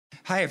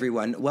Hi,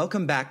 everyone.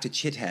 Welcome back to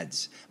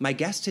Chitheads. My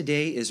guest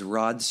today is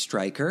Rod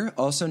Stryker,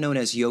 also known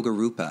as Yoga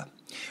Rupa.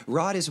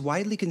 Rod is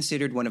widely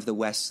considered one of the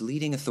West's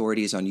leading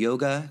authorities on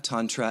yoga,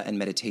 tantra, and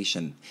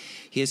meditation.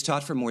 He has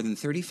taught for more than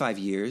 35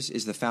 years,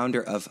 is the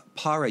founder of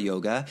Para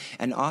Yoga,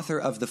 and author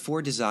of The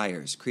Four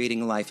Desires,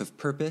 Creating a Life of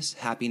Purpose,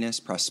 Happiness,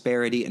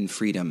 Prosperity, and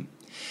Freedom.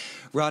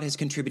 Rod has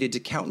contributed to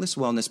countless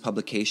wellness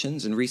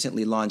publications and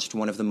recently launched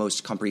one of the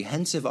most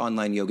comprehensive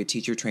online yoga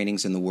teacher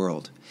trainings in the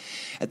world.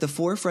 At the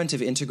forefront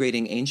of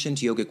integrating ancient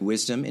yogic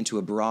wisdom into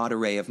a broad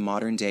array of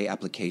modern-day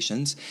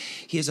applications,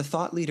 he is a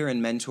thought leader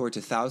and mentor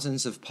to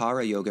thousands of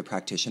Para Yoga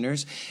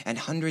practitioners and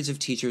hundreds of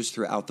teachers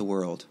throughout the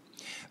world.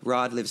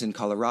 Rod lives in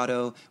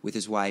Colorado with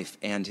his wife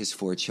and his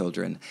 4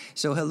 children.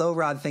 So hello,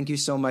 Rod. Thank you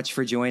so much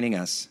for joining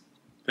us.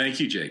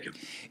 Thank you, Jacob.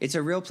 It's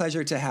a real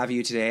pleasure to have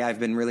you today. I've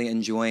been really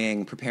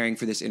enjoying preparing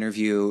for this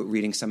interview,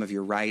 reading some of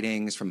your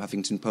writings from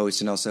Huffington Post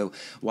and also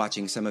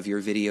watching some of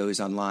your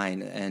videos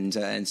online.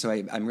 And so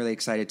I'm really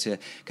excited to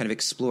kind of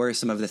explore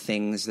some of the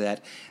things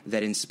that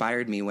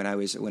inspired me when I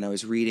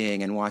was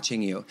reading and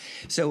watching you.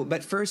 So,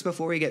 but first,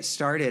 before we get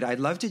started, I'd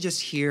love to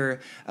just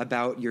hear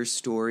about your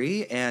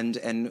story and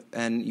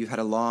you've had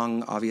a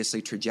long,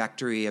 obviously,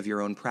 trajectory of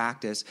your own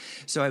practice.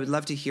 So I would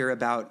love to hear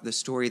about the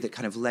story that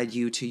kind of led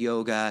you to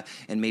yoga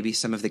and maybe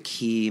some of the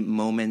key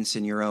moments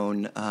in your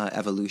own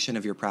evolution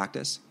of your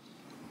practice.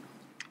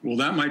 Well,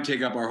 that might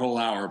take up our whole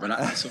hour, but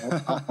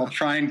I'll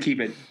try and keep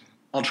it.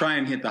 I'll try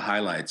and hit the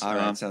highlights. All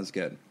right, sounds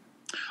good.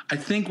 I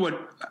think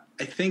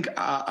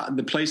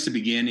the place to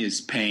begin is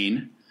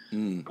pain,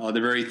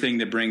 the very thing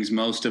that brings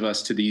most of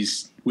us to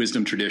these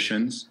wisdom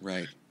traditions.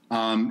 Right.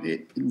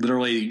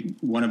 Literally,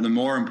 one of the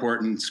more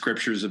important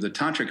scriptures of the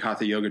Tantric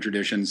Hatha Yoga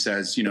tradition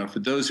says, for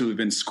those who have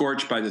been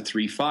scorched by the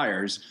 3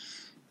 fires,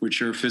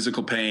 which are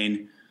physical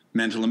pain,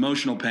 mental,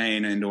 emotional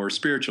pain, and or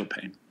spiritual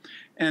pain.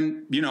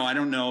 And, I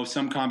don't know,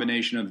 some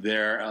combination of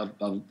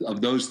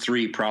those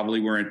 3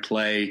 probably were at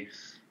play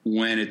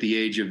when at the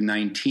age of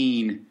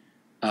 19,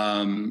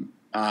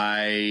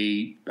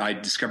 I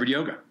discovered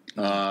yoga.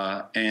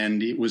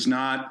 And it was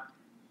not,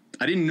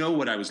 I didn't know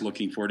what I was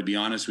looking for, to be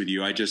honest with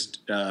you. I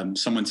just,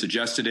 someone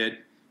suggested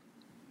it,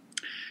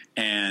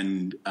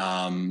 and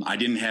I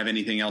didn't have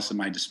anything else at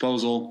my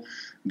disposal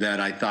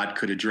that I thought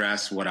could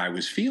address what I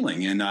was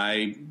feeling. And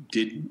I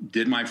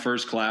did my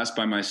first class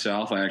by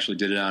myself. I actually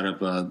did it out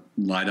of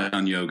Lie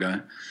Down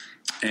Yoga,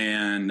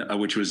 and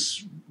which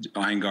was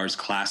Iyengar's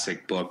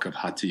classic book of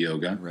Hatha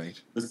Yoga.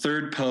 Right. The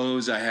third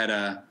pose, I had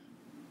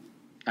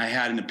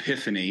an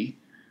epiphany,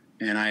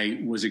 and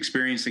I was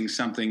experiencing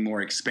something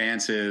more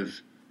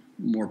expansive,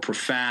 more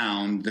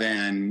profound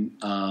than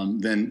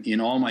in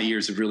all my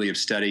years of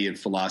study of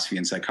philosophy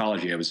and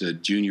psychology. I was a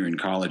junior in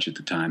college at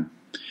the time,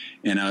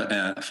 and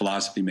a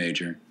philosophy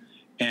major,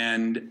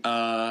 and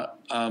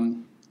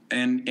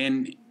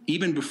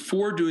even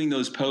before doing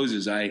those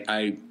poses,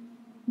 I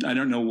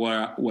don't know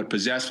what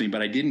possessed me,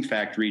 but I did in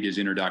fact read his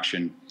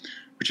introduction,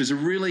 which is a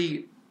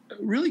really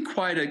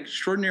quite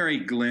extraordinary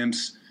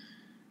glimpse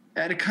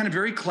at a kind of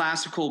very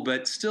classical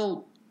but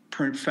still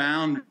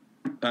profound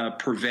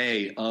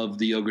purvey of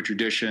the yoga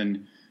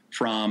tradition,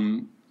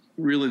 from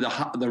really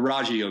the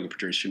Raja Yoga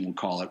tradition, we'll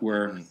call it,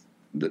 where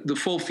the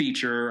full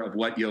feature of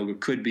what yoga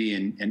could be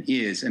and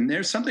is. And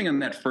there's something on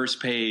that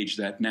first page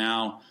that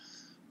now,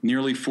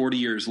 nearly 40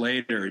 years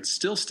later, it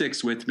still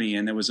sticks with me.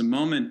 And there was a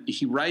moment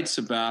he writes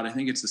about, I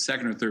think it's the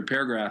second or third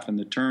paragraph, and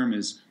the term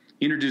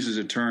introduces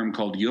a term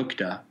called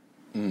yukta.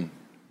 And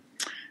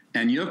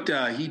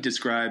yukta, he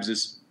describes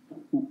as,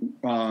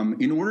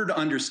 in order to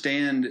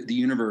understand the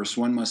universe,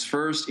 one must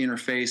first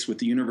interface with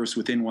the universe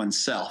within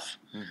oneself.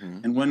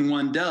 And when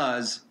one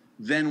does,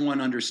 then one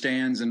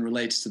understands and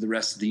relates to the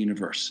rest of the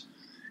universe.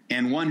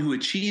 And one who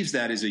achieves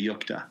that is a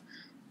yukta.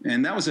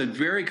 And that was a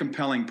very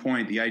compelling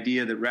point, the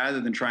idea that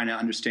rather than trying to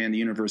understand the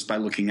universe by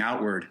looking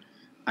outward,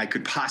 I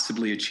could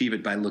possibly achieve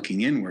it by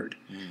looking inward.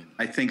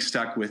 I think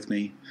stuck with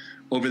me.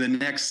 Over the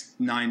next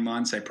 9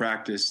 months, I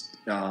practiced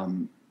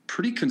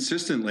pretty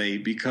consistently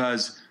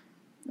because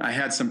I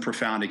had some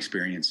profound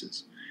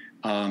experiences,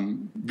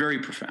 very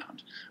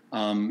profound.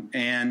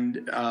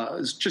 And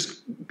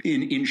just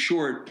in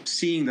short,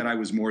 seeing that I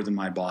was more than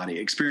my body,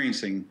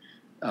 experiencing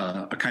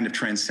a kind of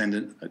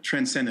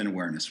transcendent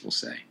awareness, we'll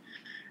say.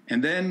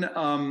 And then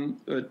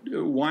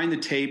wind the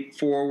tape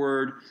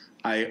forward.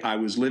 I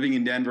was living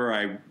in Denver.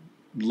 I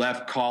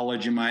left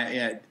college in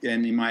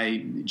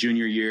my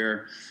junior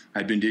year.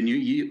 I'd been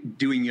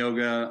doing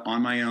yoga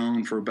on my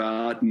own for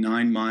about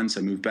 9 months.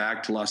 I moved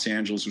back to Los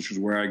Angeles, which was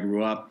where I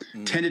grew up.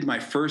 Attended my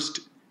first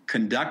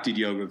conducted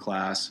yoga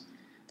class,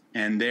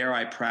 and there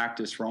I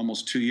practiced for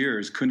almost 2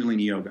 years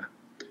Kundalini yoga.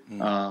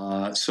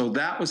 So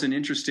that was an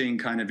interesting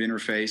kind of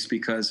interface,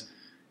 because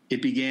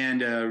it began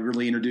to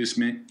really introduce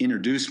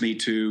me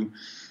to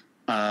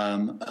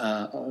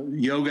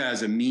yoga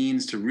as a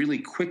means to really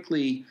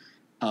quickly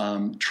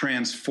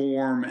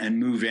transform and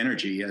move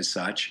energy as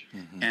such.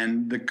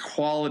 And the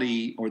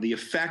quality or the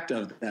effect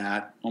of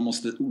that,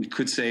 we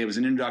could say it was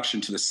an introduction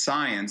to the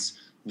science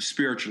of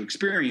spiritual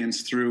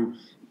experience through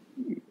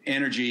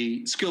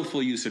energy,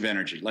 skillful use of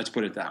energy. Let's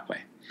put it that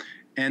way.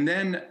 And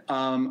then,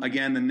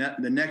 again,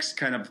 the next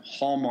kind of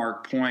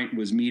hallmark point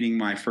was meeting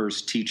my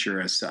first teacher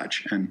as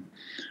such. And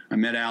I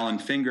met Alan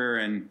Finger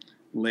and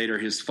later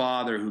his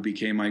father, who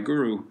became my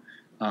guru,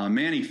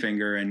 Manny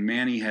Finger. And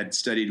Manny had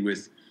studied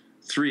with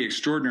three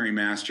extraordinary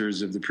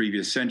masters of the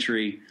previous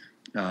century.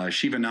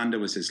 Shivananda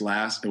was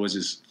actually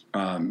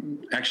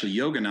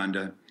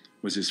Yogananda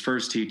was his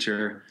first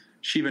teacher.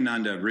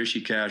 Shivananda of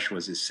Rishikesh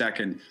was his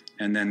second.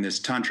 And then this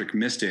tantric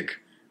mystic,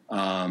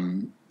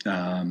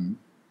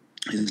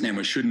 his name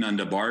was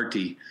Shuddhananda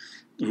Bharti,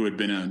 who had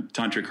been a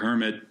tantric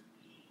hermit.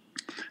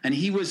 And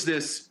he was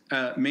this,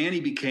 Manny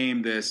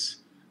became this,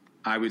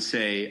 I would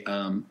say,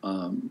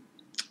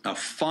 a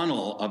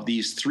funnel of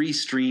these three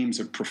streams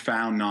of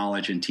profound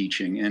knowledge and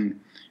teaching.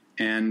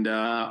 And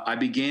I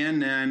began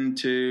then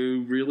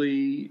to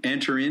really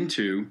enter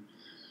into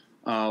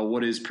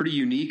what is pretty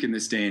unique in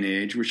this day and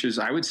age, which is,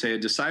 I would say, a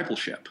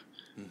discipleship,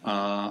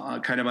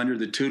 kind of under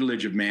the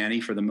tutelage of Manny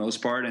for the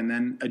most part, and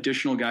then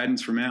additional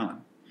guidance from Alan.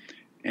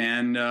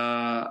 And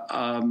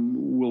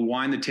we'll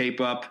wind the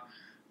tape up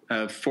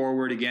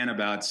forward again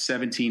about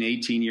 17,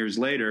 18 years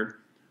later.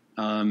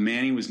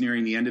 Manny was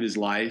nearing the end of his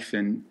life,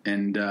 and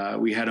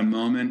we had a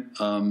moment,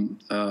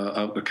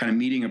 a kind of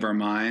meeting of our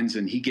minds,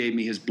 and he gave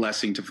me his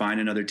blessing to find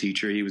another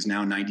teacher. He was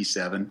now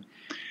 97.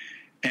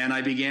 And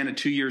I began a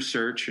 2-year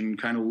search and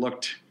kind of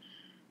looked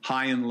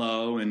high and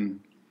low,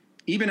 and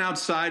even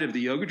outside of the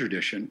yoga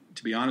tradition,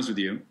 to be honest with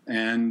you.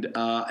 And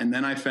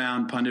then I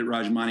found Pandit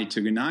Rajmani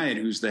Tugunayat,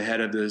 who's the head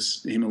of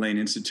this Himalayan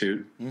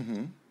Institute,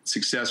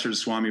 successor to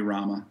Swami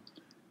Rama.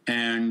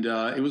 And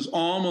it was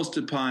almost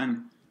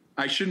upon,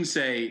 I shouldn't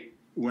say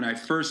when I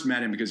first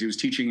met him, because he was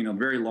teaching in a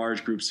very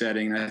large group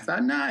setting. And I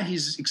thought,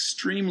 he's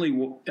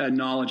extremely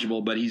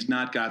knowledgeable, but he's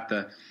not got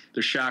the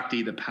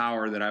Shakti, the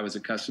power that I was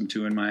accustomed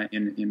to in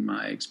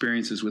my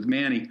experiences with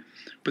Manny.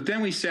 But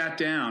then we sat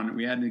down.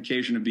 We had an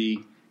occasion to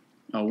be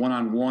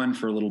one-on-one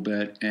for a little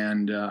bit,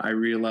 and I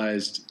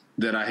realized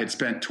that I had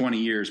spent 20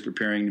 years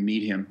preparing to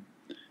meet him.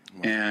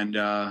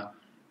 Wow.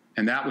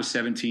 And that was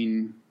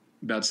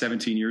about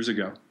 17 years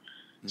ago.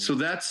 So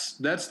that's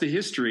the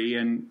history,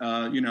 and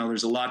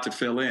there's a lot to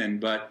fill in,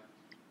 but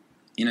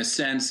in a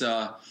sense,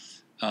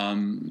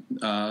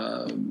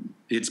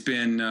 it's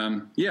been,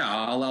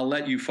 I'll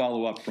let you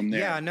follow up from there.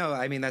 Yeah, no,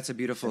 I mean, that's a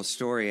beautiful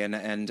story.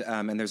 And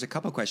there's a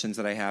couple questions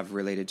that I have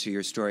related to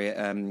your story.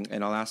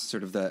 And I'll ask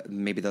sort of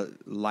maybe the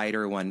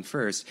lighter one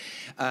first.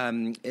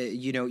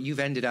 You've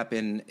ended up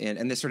in,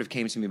 and this sort of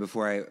came to me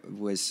before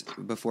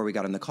we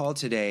got on the call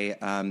today,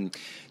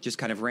 just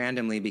kind of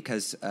randomly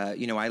because,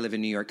 I live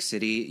in New York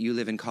City, you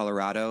live in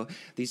Colorado.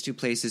 These two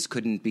places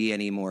couldn't be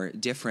any more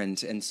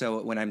different. And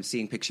so when I'm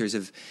seeing pictures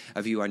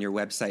of you on your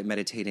website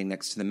meditating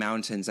next to the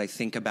mountains, I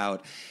think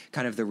about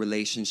kind of the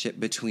relationship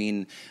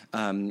between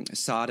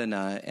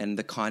sadhana and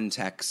the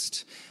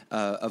context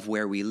of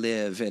where we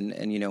live. And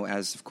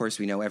as of course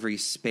we know, every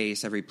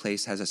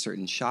place has a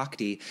certain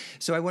Shakti.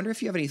 So I wonder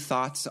if you have any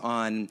thoughts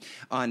on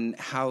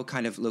how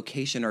kind of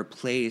location or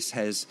place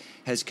has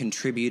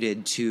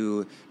contributed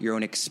to your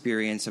own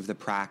experience of the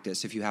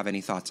practice, if you have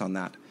any thoughts on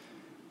that.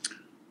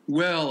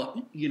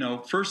 Well,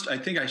 first I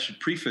think I should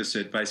preface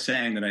it by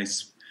saying that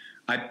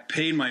I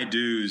paid my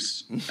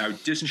dues. I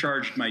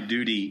discharged my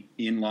duty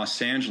in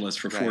Los Angeles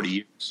for 40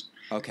 years.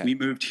 Okay. We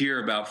moved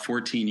here about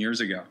 14 years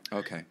ago.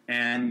 Okay.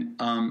 And,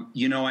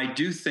 I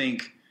do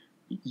think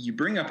you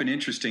bring up an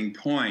interesting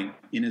point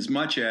in as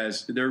much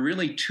as there are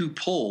really two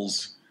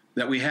pulls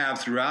that we have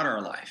throughout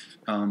our life.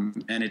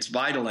 And it's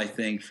vital, I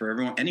think,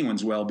 for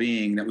anyone's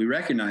well-being that we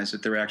recognize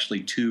that there are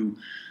actually two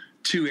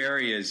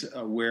areas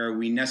where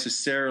we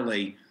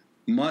necessarily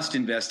must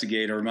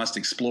investigate or must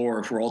explore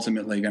if we're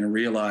ultimately going to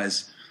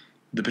realize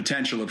the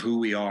potential of who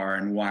we are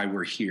and why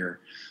we're here.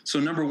 So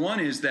number one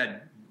is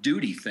that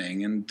duty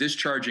thing and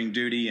discharging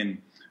duty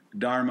and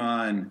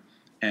dharma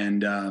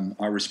and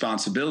our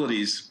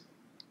responsibilities.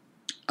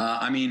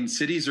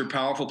 Cities are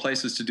powerful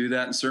places to do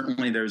that, and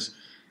certainly there's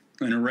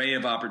an array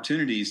of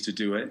opportunities to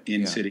do it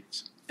in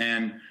cities.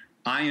 And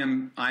I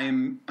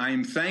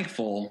am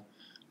thankful.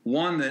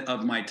 One, that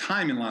of my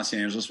time in Los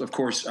Angeles. Of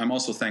course, I'm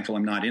also thankful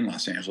I'm not in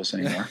Los Angeles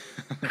anymore.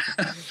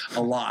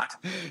 A lot.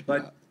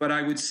 But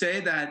I would say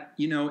that,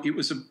 it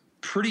was a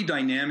pretty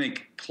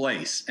dynamic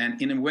place.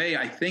 And in a way,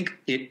 I think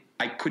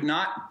I could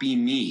not be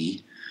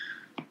me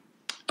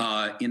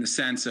in the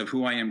sense of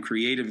who I am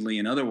creatively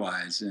and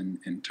otherwise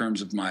in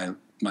terms of my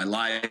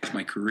life,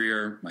 my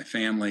career, my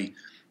family,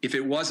 if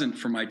it wasn't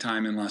for my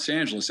time in Los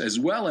Angeles, as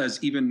well as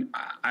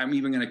I'm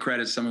even going to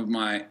credit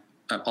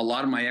a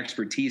lot of my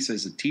expertise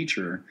as a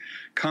teacher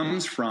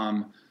comes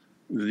from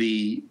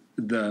the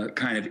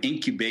kind of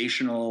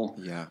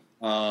incubational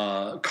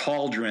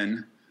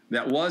cauldron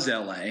that was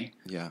LA,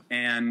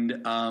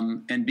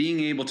 and being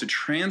able to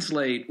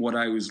translate what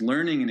I was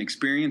learning and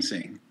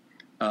experiencing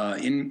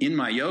in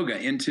my yoga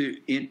into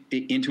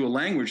a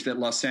language that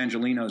Los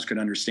Angelinos could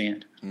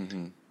understand.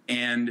 Mm-hmm.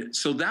 And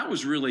so that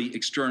was really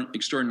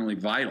extraordinarily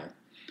vital.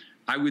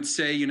 I would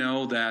say,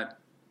 that,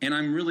 and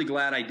I'm really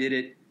glad I did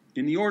it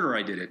in the order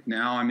I did it.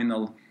 Now I'm in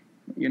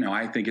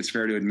I think it's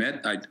fair to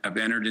admit I've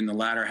entered in the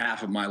latter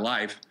half of my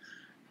life,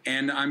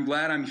 and I'm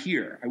glad I'm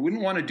here. I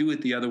wouldn't want to do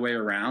it the other way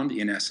around,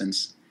 in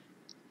essence,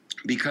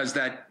 because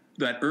that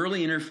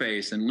early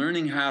interface and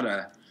learning how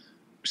to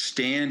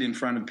stand in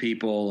front of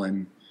people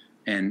and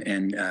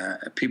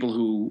people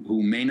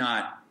who may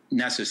not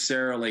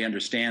necessarily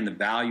understand the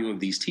value of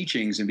these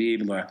teachings and be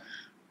able to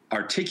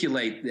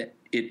articulate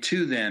it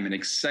to them and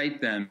excite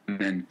them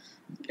and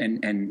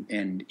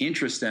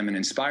interest them and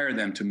inspire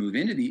them to move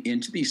into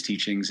these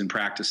teachings and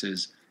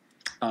practices.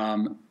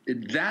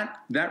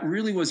 That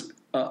really was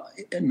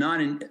not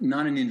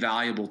an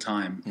invaluable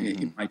time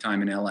in my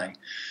time in LA.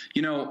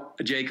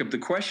 Jacob, the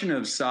question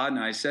of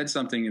sadhana, I said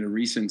something in a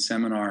recent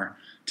seminar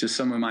to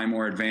some of my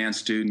more advanced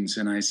students,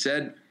 and I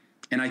said,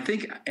 and I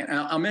think, and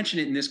I'll mention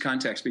it in this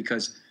context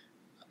because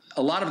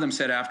a lot of them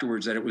said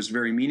afterwards that it was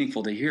very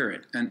meaningful to hear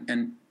it.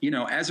 And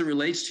as it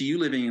relates to you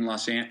living in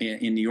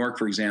in New York,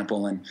 for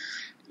example, and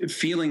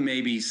feeling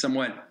maybe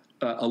somewhat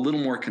a little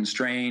more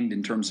constrained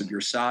in terms of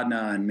your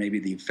sadhana and maybe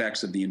the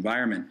effects of the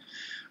environment,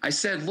 I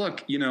said,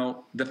 look,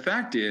 the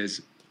fact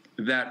is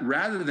that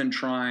rather than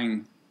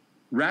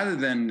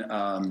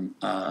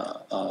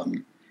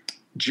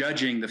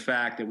judging the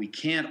fact that we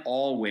can't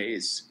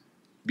always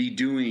be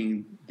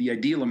doing the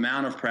ideal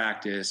amount of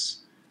practice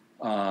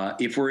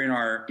if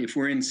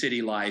we're in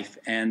city life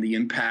and the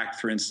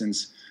impact, for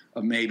instance,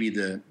 of maybe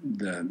the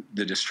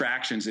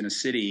distractions in a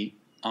city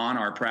on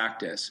our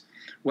practice.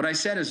 What I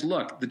said is,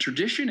 look, the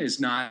tradition is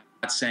not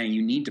saying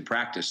you need to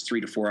practice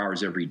 3 to 4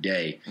 hours every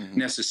day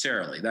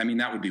necessarily. I mean,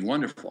 that would be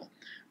wonderful.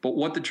 But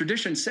what the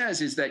tradition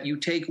says is that you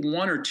take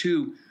 1 or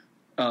 2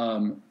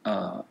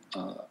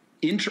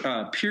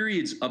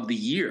 periods of the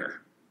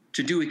year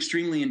to do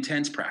extremely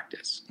intense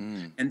practice.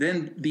 And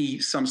then the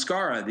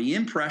samskara, the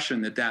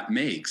impression that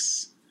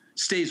makes,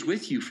 stays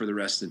with you for the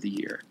rest of the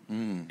year.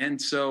 And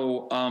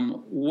so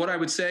what I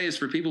would say is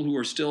for people who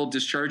are still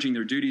discharging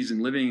their duties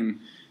and living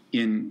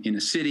in a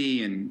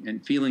city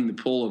and feeling the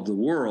pull of the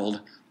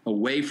world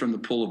away from the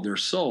pull of their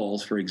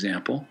souls, for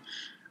example,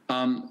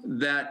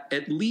 that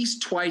at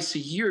least twice a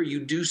year you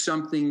do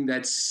something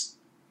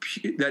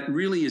that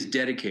really is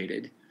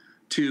dedicated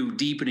to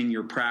deepening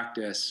your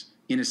practice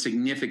in a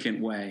significant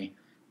way.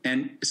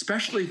 And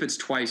especially if it's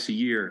twice a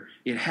year,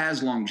 it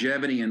has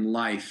longevity in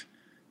life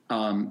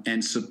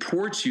and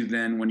supports you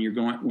then when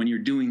you're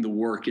doing the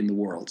work in the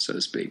world, so to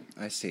speak.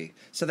 I see.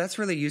 So that's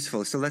really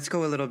useful. So let's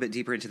go a little bit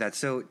deeper into that.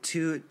 So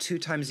two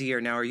times a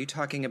year now, are you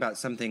talking about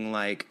something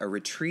like a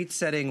retreat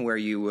setting where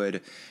you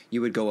would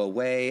go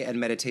away and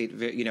meditate,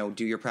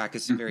 do your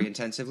practice very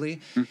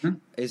intensively?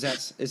 Is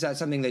that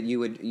something that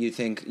you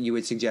think you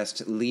would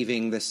suggest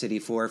leaving the city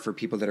for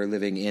people that are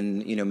living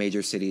in,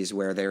 major cities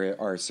where there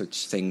are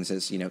such things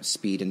as,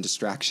 speed and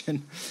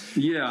distraction?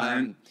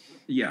 Yeah.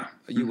 Yeah.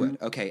 You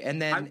would. Okay. And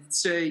then I would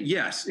say,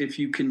 yes, if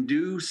you can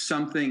do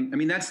something,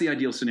 that's the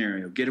ideal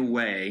scenario, get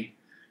away,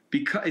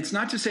 because it's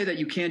not to say that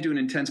you can't do an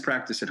intense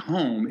practice at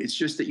home. It's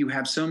just that you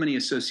have so many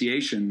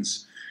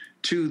associations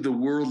to the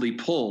worldly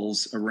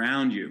pulls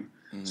around you.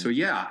 So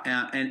yeah.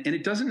 And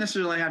it doesn't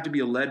necessarily have to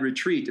be a led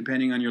retreat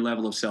depending on your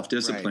level of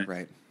self-discipline.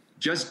 Right.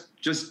 Just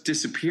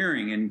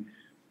disappearing and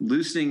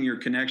loosening your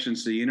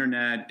connections to the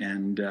internet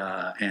and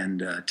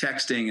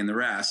texting and the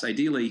rest.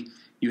 Ideally,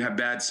 you have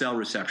bad cell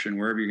reception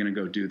wherever you're going to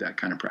go do that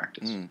kind of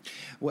practice.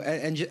 Well,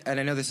 and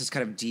I know this is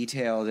kind of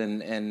detailed,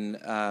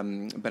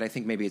 but I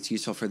think maybe it's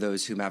useful for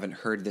those who haven't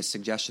heard this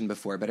suggestion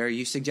before. But are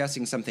you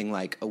suggesting something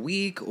like a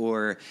week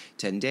or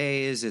 10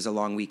 days? Is a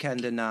long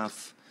weekend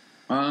enough?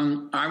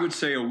 I would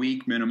say a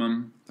week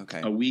minimum.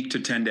 Okay, a week to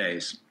 10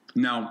 days.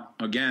 Now,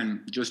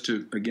 again, just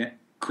to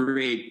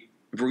create,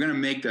 if we're going to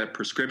make that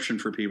prescription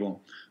for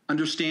people,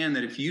 understand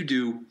that if you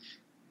do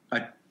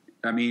a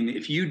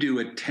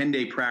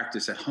 10-day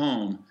practice at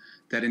home,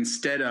 that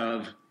instead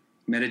of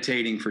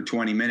meditating for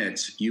 20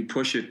 minutes, you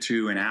push it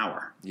to an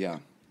hour. Yeah.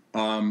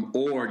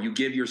 Or you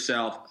give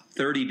yourself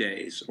 30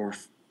 days, or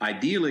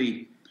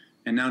ideally,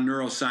 and now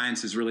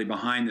neuroscience is really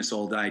behind this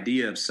old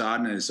idea of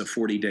sadhana as a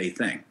 40-day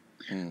thing.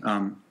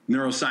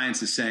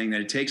 Neuroscience is saying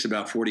that it takes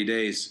about 40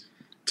 days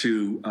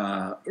to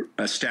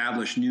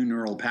establish new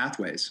neural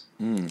pathways.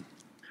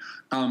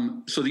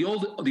 So the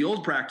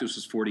old practice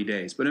was 40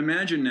 days, but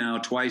imagine now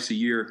twice a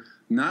year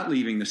not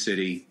leaving the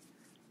city,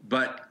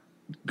 but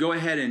go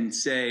ahead and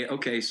say,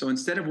 okay, so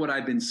instead of what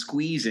I've been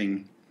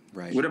squeezing,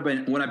 what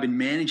I've been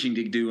managing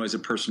to do as a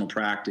personal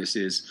practice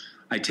is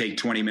I take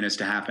 20 minutes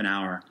to half an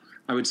hour.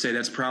 I would say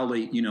that's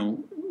probably,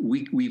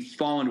 we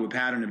fall into a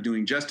pattern of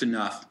doing just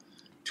enough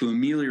to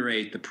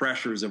ameliorate the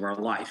pressures of our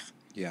life,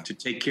 to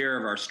take care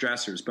of our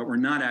stressors, but we're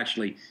not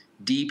actually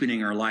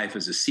deepening our life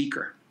as a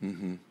seeker.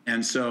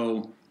 And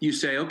so you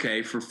say,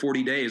 okay, for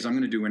 40 days, I'm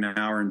going to do an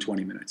hour and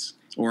 20 minutes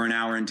or an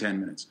hour and 10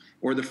 minutes.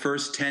 Or the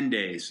first 10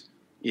 days,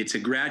 it's a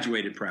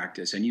graduated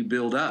practice, and you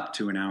build up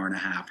to an hour and a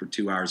half or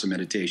 2 hours of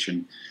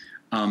meditation.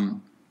 I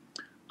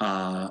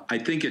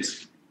think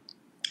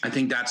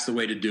that's the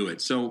way to do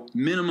it. So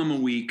minimum a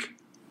week,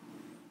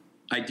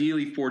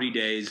 ideally 40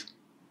 days.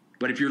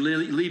 But if you're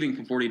leaving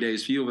for 40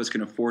 days, few of us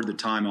can afford the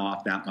time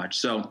off that much.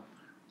 So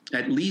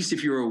at least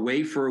if you're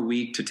away for a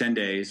week to 10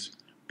 days,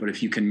 but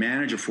if you can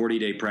manage a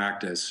 40-day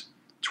practice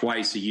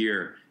twice a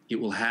year, it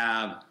will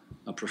have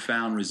a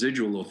profound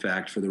residual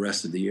effect for the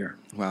rest of the year.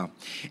 Wow.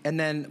 And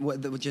then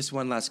just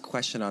one last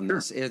question on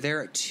this. Are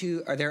there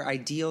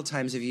ideal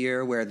times of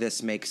year where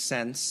this makes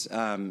sense,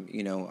 I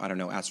don't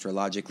know,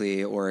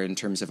 astrologically or in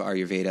terms of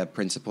Ayurveda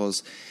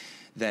principles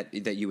that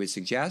you would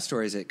suggest,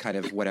 or is it kind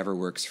of whatever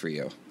works for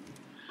you?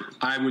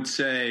 I would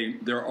say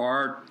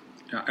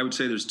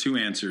there's two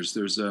answers.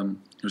 There's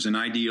an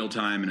ideal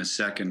time and a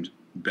second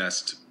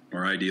best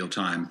or ideal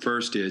time.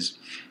 First is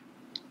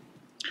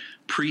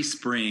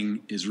pre-spring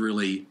is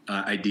really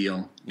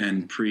ideal,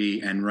 and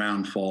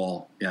round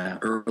fall,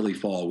 early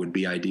fall would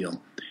be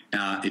ideal.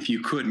 If you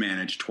could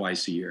manage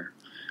twice a year.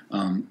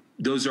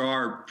 Those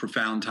are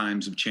profound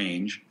times of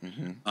change.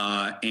 Mm-hmm.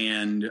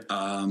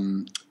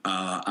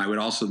 I would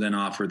also then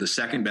offer the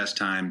second best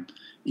time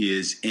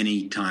is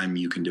any time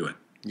you can do it.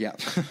 Yeah.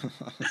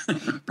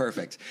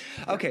 Perfect.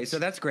 Okay, so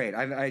that's great.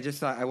 I just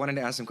thought I wanted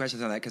to ask some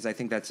questions on that because I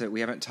think we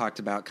haven't talked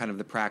about kind of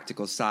the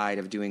practical side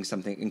of doing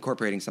something,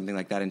 incorporating something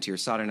like that into your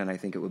sadhana, and I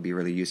think it would be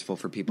really useful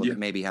for people that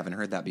maybe haven't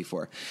heard that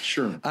before.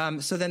 Sure.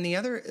 So then the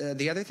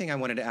other thing I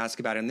wanted to ask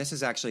about, and this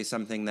is actually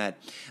something that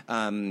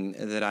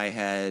I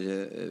had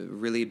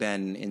really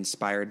been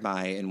inspired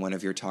by in one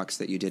of your talks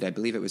that you did. I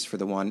believe it was for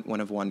one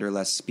of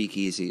Wanderlust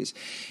speakeasies,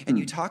 and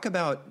you talk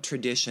about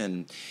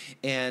tradition,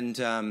 and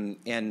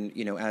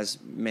as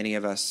many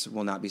of us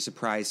will not be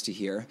surprised to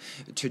hear,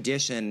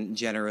 tradition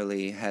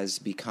generally has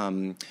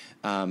become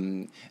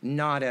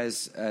not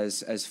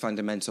as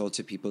fundamental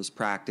to people's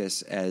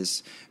practice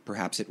as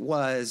perhaps it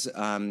was,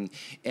 and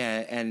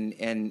even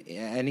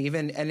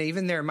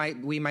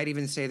we might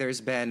even say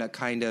there's been a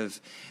kind of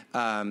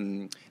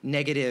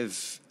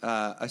negative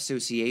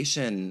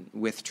association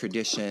with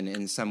tradition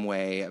in some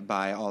way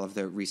by all of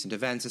the recent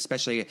events,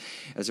 especially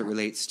as it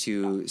relates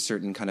to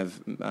certain kind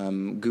of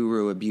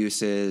guru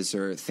abuses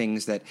or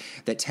things that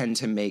tend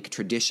to make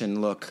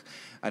tradition look,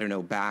 I don't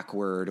know,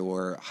 backward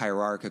or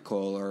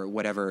hierarchical or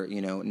whatever,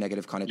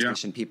 negative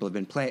connotation people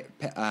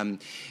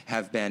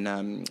have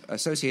been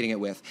associating it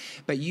with.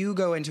 But you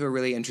go into a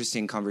really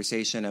interesting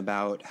conversation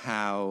about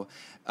how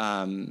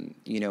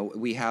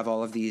we have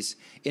all of these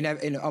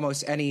in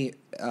almost any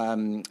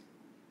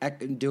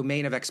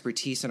domain of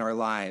expertise in our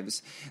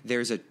lives.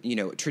 There's a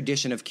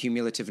tradition of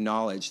cumulative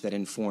knowledge that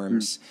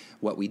informs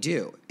what we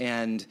do,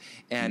 and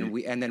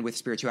then with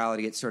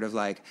spirituality, it's sort of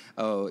like,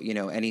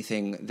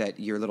 anything that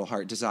your little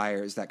heart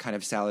desires, that kind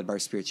of salad bar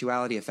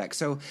spirituality effect.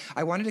 So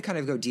I wanted to kind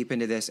of go deep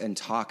into this and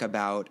talk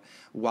about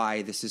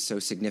why this is so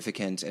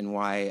significant and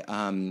why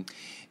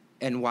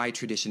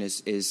tradition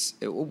is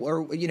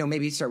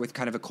maybe start with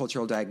kind of a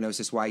cultural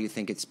diagnosis, why you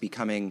think it's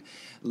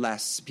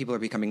people are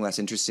becoming less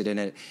interested in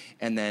it,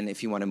 and then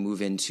if you want to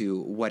move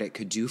into what it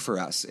could do for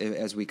us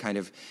as we kind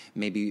of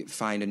maybe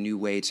find a new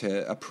way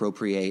to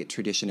appropriate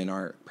tradition in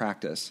our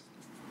practice.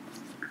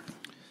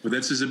 Well,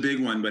 this is a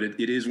big one, but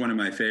it is one of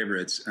my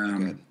favorites.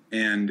 And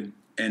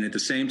at the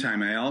same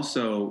time, I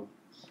also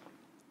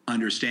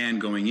understand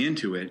going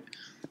into it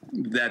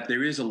that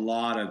there is a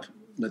lot of,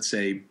 let's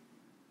say,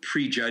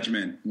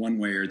 prejudgment one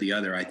way or the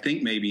other. I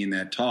think maybe in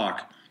that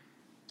talk,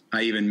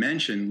 I even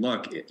mentioned,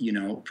 look,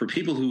 for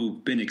people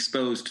who've been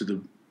exposed to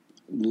the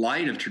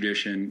light of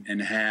tradition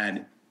and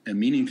had a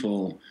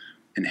meaningful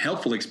and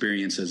helpful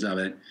experiences of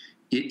it,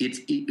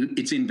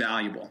 it's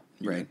invaluable.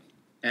 Right.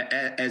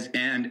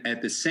 And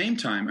at the same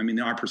time,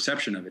 our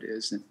perception of it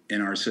is,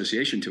 and our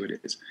association to it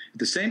is, at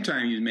the same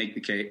time, you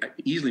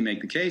easily make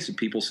the case that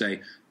people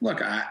say,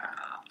 look,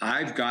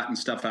 I've gotten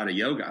stuff out of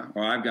yoga,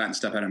 or I've gotten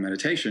stuff out of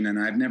meditation, and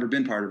I've never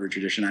been part of a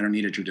tradition. I don't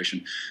need a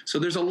tradition. So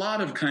there's a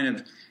lot of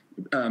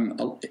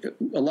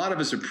a lot of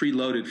us are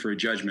preloaded for a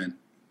judgment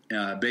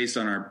based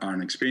on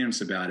our experience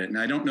about it. And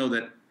I don't know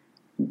that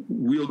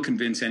we'll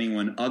convince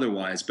anyone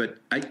otherwise, but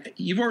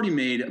you've already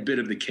made a bit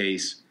of the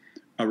case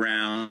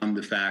around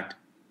the fact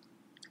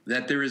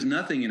that there is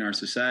nothing in our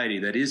society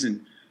that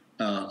isn't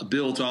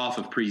built off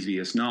of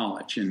previous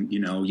knowledge. And,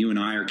 you and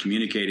I are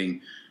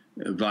communicating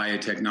via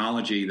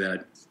technology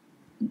that,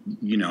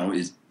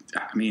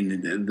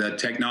 the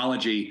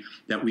technology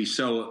that we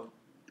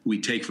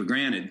take for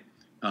granted,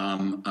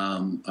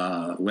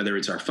 whether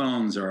it's our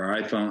phones or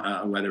our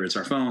iPhone, whether it's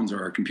our phones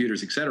or our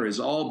computers, et cetera, is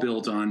all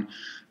built on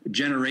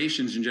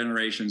generations and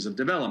generations of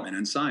development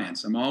and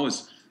science. I'm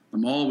always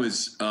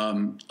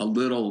a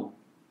little,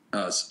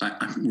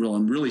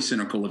 I'm really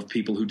cynical of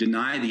people who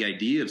deny the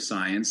idea of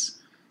science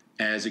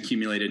as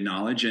accumulated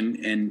knowledge,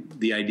 and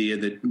the idea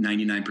that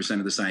 99%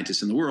 of the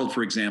scientists in the world,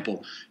 for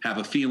example, have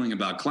a feeling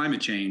about climate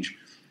change.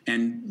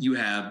 And you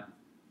have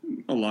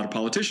a lot of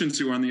politicians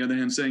who are, on the other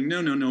hand, saying,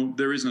 no,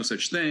 there is no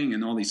such thing,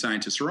 and all these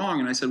scientists are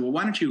wrong. And I said, well,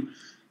 why don't you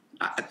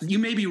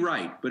may be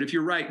right, but if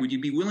you're right, would you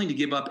be willing to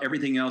give up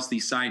everything else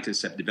these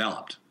scientists have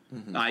developed,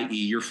 i.e.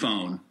 your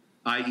phone,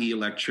 i.e.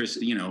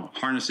 electricity,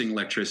 harnessing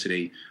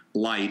electricity,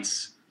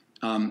 lights,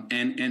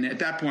 and at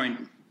that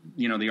point,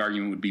 the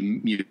argument would be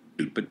mute.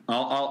 But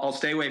I'll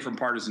stay away from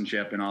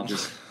partisanship, and I'll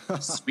just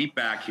sweep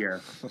back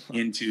here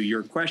into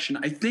your question.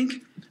 I think,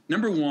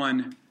 number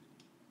one,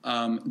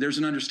 there's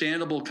an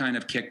understandable kind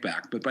of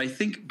kickback. But I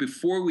think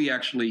before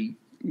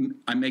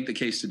I make the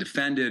case to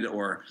defend it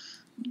or,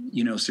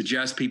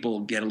 suggest people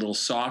get a little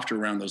softer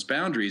around those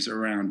boundaries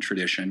around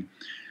tradition,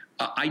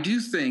 I do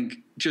think,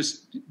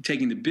 just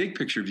taking the big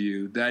picture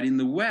view, that in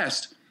the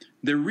West,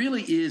 there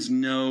really is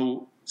there's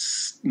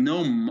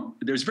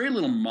very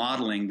little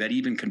modeling that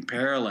even can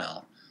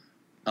parallel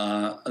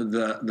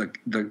the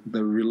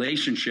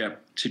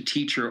relationship to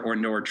teacher or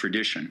knower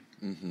tradition.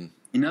 Mm-hmm.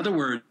 In other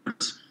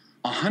words,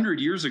 100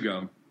 years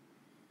ago,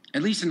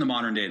 at least in the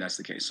modern day, that's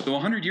the case. So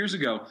 100 years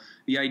ago,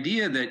 the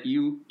idea that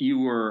you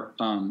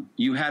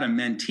had a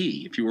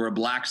mentee, if you were a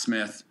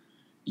blacksmith,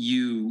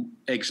 you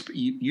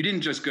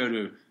didn't just go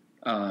to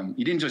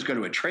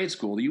a trade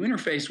school. You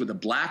interfaced with a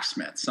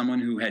blacksmith, someone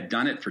who had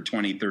done it for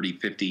 20, 30,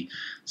 50,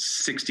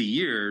 60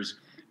 years,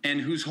 and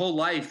whose whole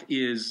life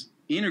is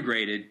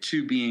integrated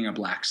to being a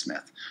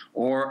blacksmith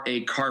or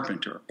a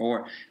carpenter.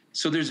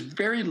 So there's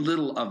very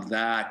little of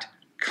that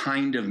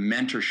kind of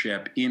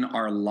mentorship in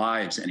our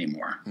lives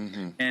anymore.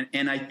 Mm-hmm.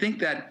 And I think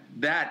that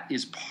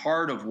is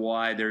part of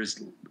why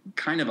there's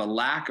kind of a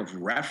lack of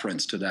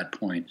reference to that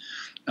point.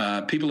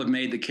 People have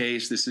made the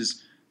case this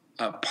is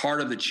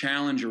part of the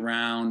challenge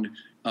around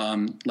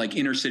like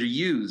inner city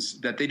youths,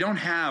 that they don't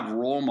have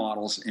role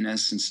models, in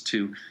essence,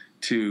 to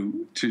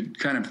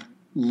kind of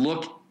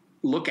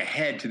look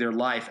ahead to their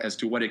life as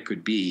to what it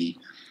could be,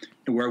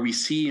 where we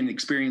see and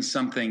experience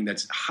something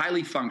that's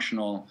highly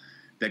functional,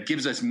 that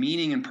gives us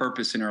meaning and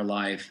purpose in our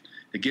life,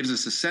 that gives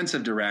us a sense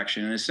of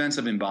direction and a sense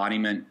of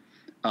embodiment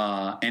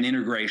and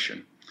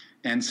integration.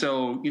 And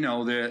so,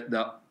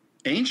 the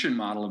ancient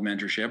model of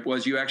mentorship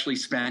was you actually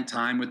spent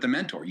time with the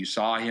mentor. You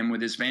saw him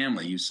with his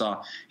family. You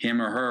saw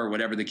him or her,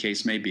 whatever the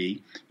case may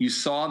be. You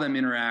saw them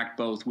interact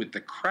both with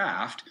the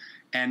craft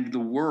and the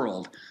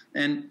world.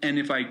 And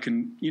if I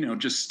can,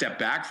 just step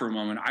back for a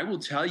moment, I will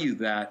tell you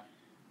that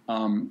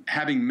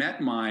having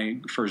met my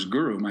first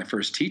guru, my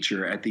first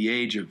teacher at the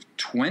age of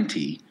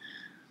 20,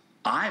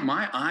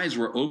 my eyes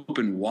were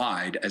open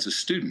wide as a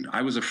student.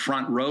 I was a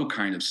front row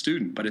kind of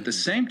student, but at the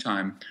same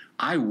time,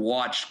 I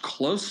watched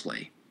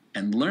closely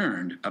and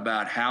learned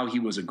about how he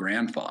was a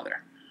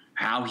grandfather,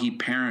 how he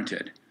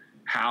parented,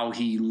 how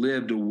he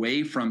lived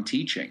away from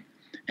teaching.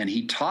 And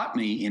he taught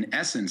me, in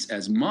essence,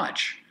 as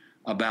much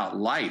about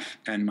life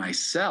and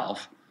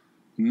myself,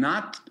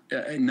 not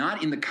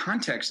in the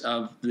context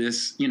of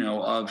this,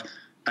 of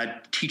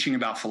teaching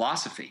about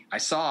philosophy. I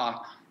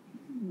saw,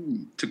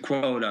 to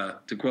quote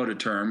a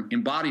term,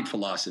 embodied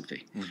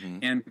philosophy. Mm-hmm.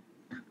 And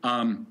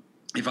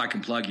if I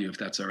can plug you, if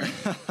that's all right.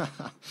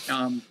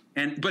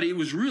 But it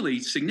was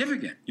really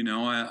significant,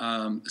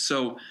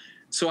 So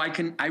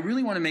I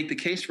really want to make the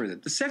case for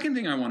that. The second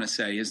thing I want to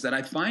say is that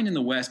I find in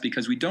the West,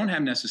 because we don't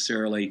have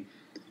necessarily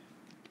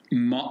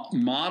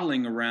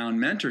modeling around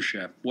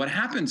mentorship, what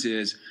happens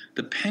is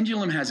the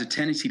pendulum has a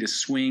tendency to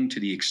swing to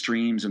the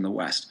extremes in the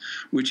West,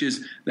 which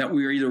is that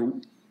we are either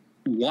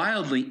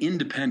wildly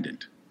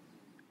independent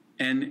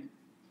and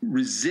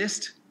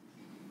resist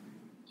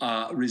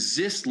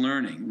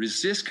learning,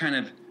 resist kind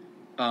of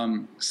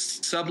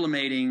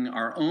sublimating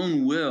our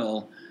own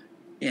will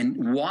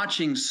and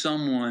watching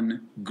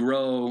someone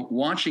grow,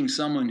 watching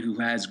someone who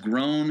has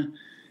grown,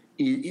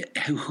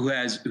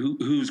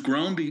 who's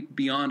grown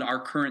beyond our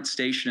current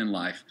station in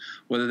life,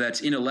 whether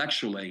that's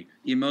intellectually,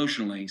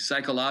 emotionally,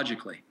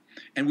 psychologically.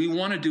 And we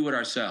want to do it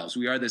ourselves.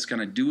 We are this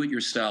kind of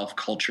do-it-yourself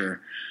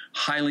culture,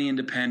 highly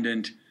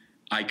independent.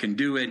 I can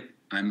do it.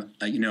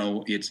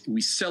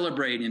 We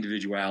celebrate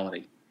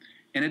individuality.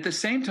 And at the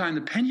same time,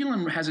 the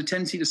pendulum has a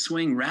tendency to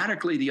swing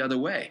radically the other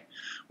way,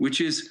 which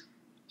is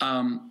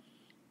a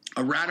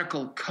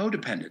radical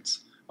codependence,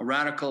 a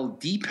radical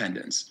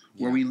dependence,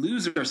 where we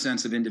lose our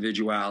sense of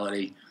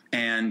individuality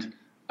and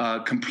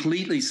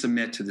completely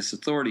submit to this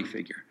authority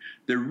figure.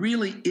 There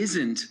really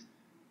isn't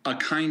a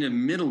kind of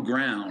middle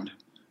ground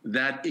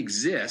that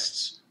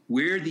exists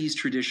where these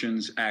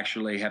traditions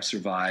actually have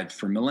survived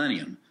for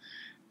millennium.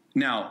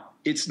 Now,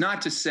 it's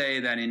not to say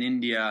that in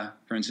India,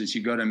 for instance,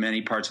 you go to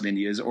many parts of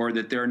India, or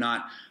that there are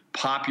not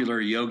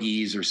popular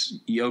yogis or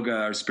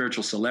yoga or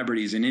spiritual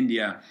celebrities in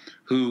India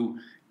who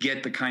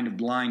get the kind of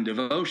blind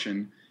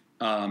devotion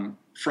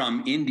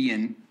from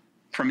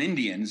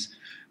Indians.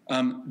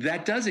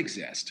 That does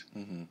exist.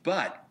 Mm-hmm.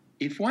 But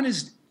if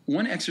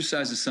one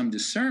exercises some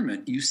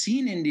discernment, you see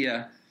in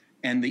India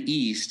and the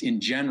East in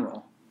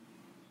general,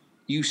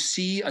 you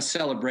see a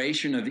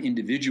celebration of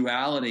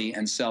individuality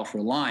and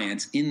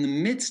self-reliance in the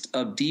midst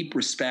of deep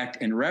respect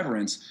and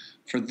reverence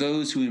for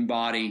those who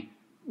embody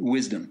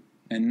wisdom,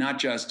 and not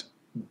just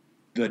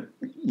the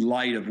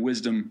light of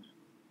wisdom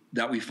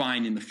that we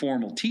find in the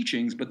formal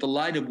teachings, but the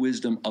light of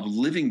wisdom of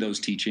living those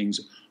teachings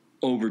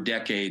over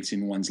decades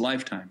in one's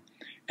lifetime.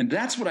 And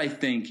that's what I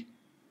think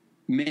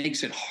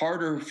makes it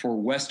harder for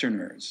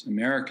Westerners,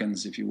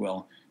 Americans, if you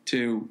will,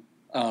 to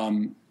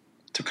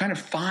kind of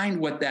find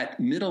what that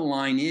middle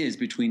line is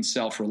between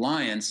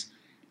self-reliance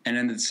and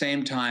at the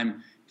same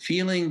time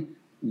feeling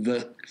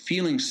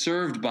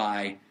served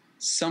by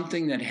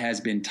something that has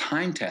been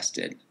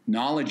time-tested,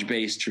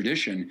 knowledge-based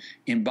tradition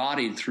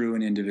embodied through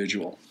an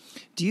individual.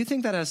 Do you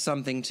think that has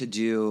something to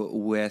do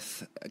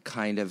with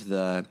kind of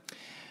the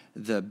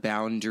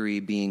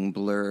boundary being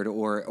blurred,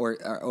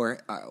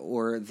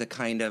 or the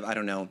kind of, I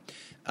don't know,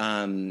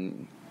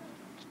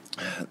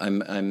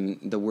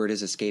 the word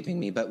is escaping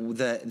me, but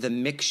the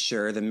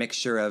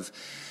mixture of,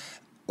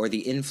 or the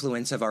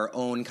influence of our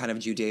own kind of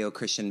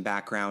Judeo-Christian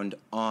background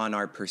on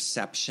our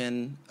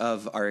perception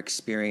of our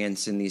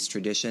experience in these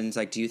traditions?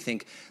 Like, do you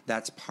think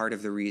that's part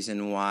of the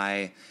reason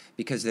why,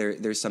 because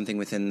there's something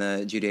within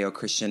the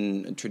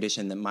Judeo-Christian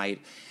tradition that might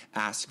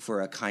ask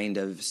for a kind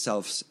of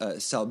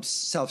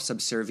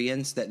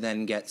self-subservience that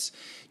then gets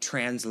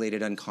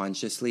translated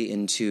unconsciously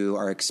into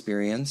our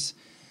experience?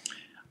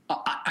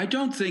 I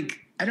don't think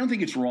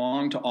it's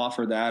wrong to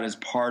offer that as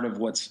part of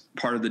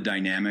the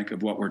dynamic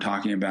of what we're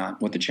talking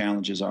about, what the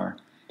challenges are.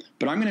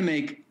 But I'm going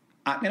to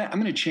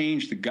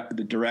change the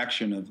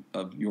direction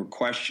of your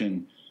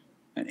question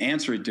and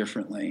answer it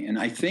differently. And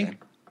I think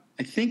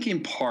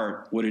in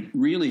part what it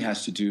really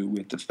has to do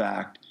with the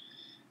fact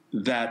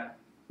that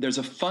there's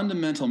a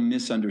fundamental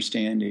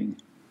misunderstanding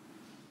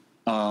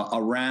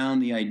around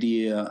the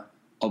idea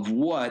of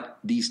what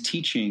these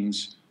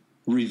teachings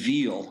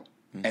reveal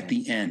at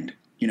the end.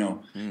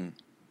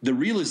 The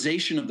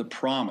realization of the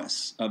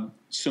promise of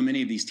so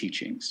many of these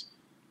teachings.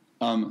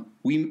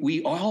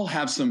 We all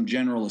have some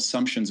general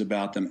assumptions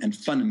about them, and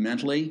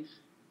fundamentally,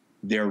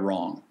 they're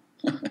wrong.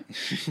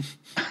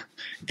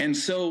 And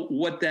so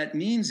what that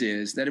means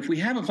is that if we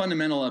have a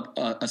fundamental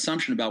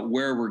assumption about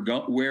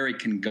where it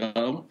can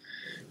go,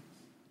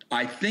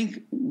 I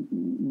think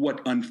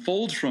what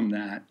unfolds from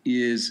that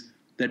is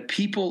that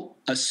people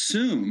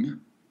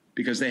assume,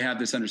 because they have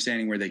this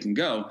understanding where they can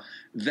go,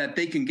 that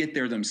they can get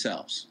there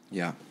themselves.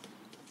 Yeah.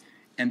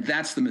 And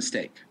that's the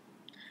mistake.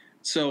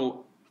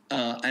 So,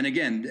 and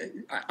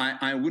again,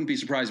 I wouldn't be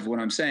surprised if what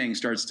I'm saying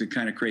starts to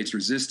kind of creates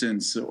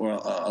resistance or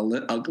a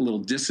little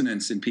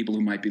dissonance in people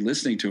who might be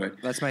listening to it.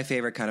 That's my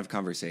favorite kind of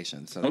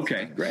conversation. So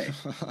okay, great.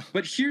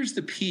 But here's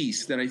the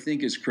piece that I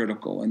think is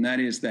critical, and that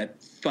is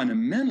that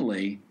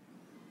fundamentally,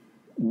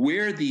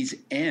 where these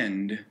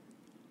end,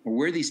 or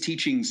where these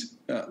teachings,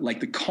 like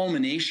the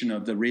culmination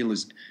of the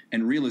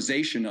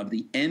realization of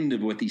the end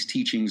of what these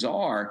teachings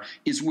are,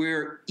 is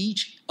where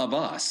each of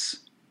us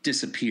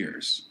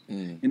disappears.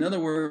 In other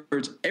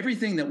words,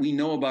 everything that we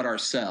know about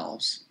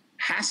ourselves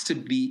has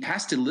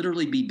to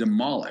literally be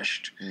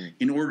demolished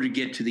in order to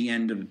get to the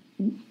end of,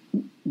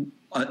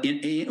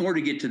 in order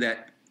to get to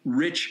that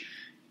rich,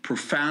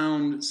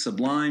 profound,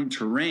 sublime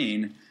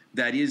terrain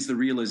that is the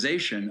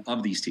realization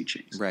of these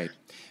teachings. Right.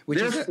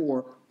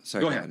 Therefore,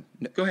 sorry, go ahead.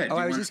 Go ahead. Oh,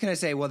 I was just going to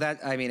say, well,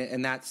 that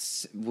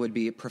would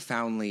be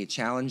profoundly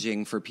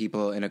challenging for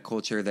people in a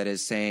culture that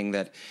is saying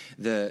that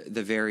the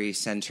very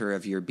center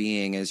of your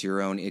being is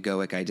your own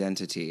egoic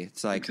identity.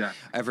 It's like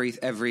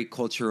every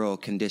cultural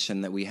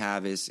condition that we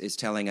have is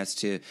telling us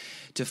to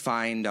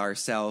find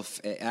ourself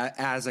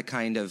as a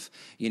kind of,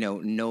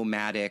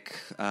 nomadic,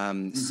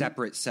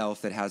 separate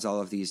self that has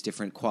all of these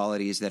different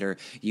qualities that are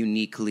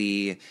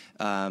uniquely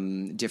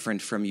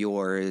different from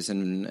yours,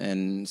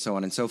 and so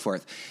on and so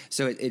forth.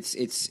 So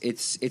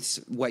it's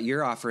what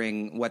you're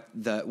offering, what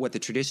the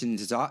tradition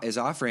is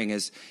offering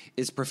is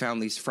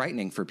profoundly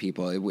frightening for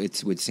people.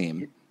 It would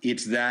seem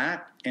it's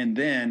that, and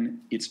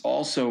then it's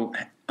also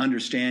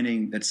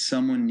understanding that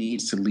someone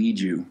needs to lead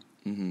you,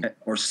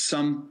 or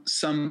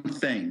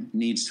something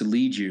needs to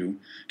lead you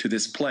to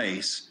this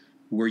place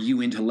where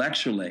you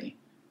intellectually,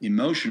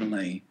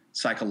 emotionally,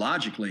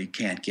 psychologically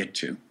can't get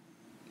to.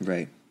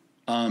 Right.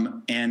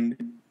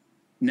 And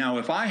now,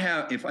 if I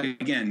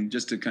again,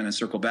 just to kind of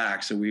circle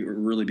back, so we were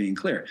really being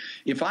clear,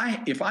 if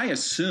I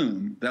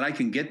assume that I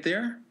can get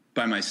there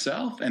by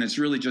myself, and it's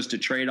really just a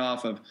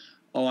trade-off of,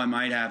 I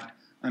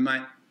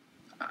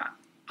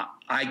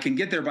can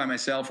get there by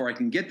myself, or I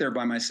can get there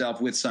by myself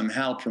with some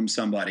help from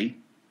somebody,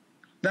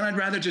 then I'd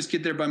rather just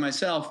get there by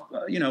myself,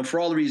 for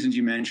all the reasons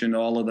you mentioned,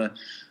 all of the,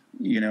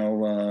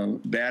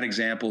 bad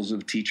examples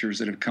of teachers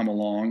that have come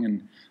along,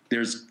 and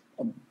there's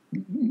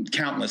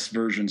countless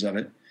versions of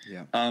it.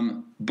 Yeah.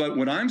 But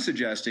what I'm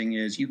suggesting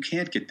is you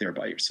can't get there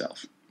by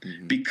yourself,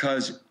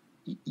 because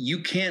you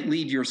can't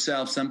lead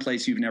yourself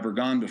someplace you've never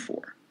gone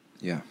before.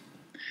 Yeah.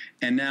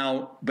 And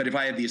now, but if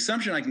I have the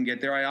assumption I can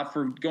get there, I opt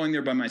for going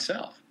there by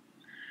myself.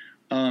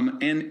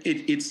 And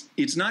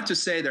it's not to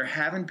say there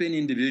haven't been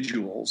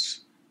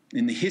individuals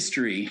in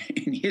history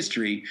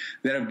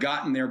that have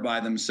gotten there by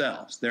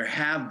themselves. There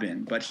have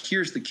been, but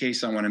here's the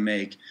case I want to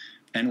make,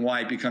 and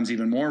why it becomes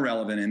even more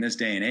relevant in this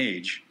day and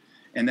age,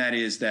 and that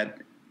is that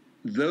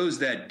those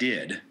that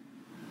did,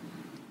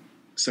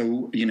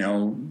 so,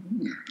 who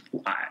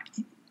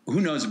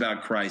knows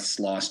about Christ's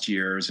lost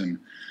years and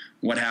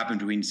what happened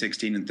between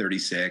 16 and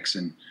 36,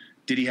 and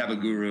did he have a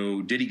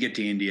guru? Did he get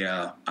to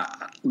India?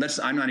 I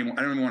don't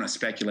even want to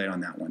speculate on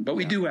that one, but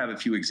we do have a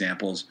few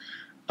examples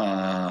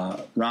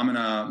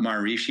Ramana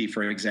Maharishi,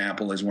 for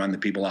example, is one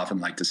that people often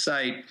like to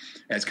cite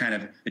as kind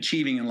of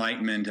achieving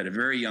enlightenment at a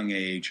very young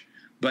age.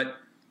 But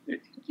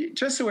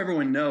just so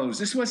everyone knows,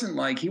 this wasn't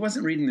like he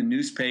wasn't reading the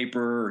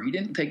newspaper, or he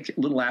didn't take a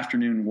little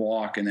afternoon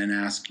walk and then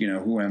ask,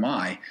 who am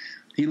I?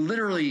 He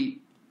literally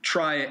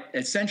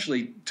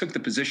essentially took the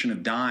position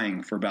of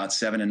dying for about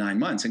 7 to 9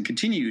 months and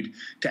continued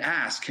to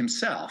ask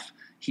himself.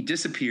 He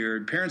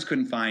disappeared. Parents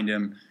couldn't find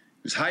him.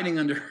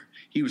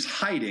 He was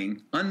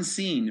hiding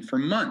unseen for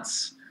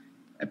months,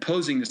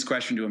 posing this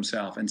question to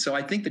himself. And so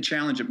I think the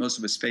challenge that most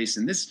of us face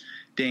in this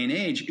day and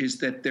age is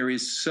that there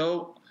is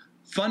so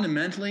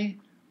fundamentally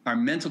our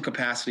mental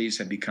capacities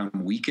have become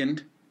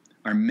weakened,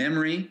 our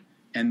memory,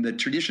 and the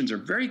traditions are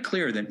very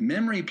clear that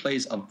memory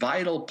plays a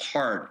vital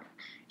part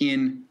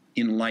in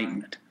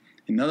enlightenment.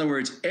 In other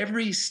words,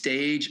 every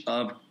stage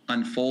of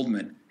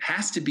unfoldment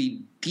has to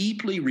be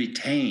deeply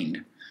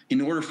retained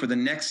in order for the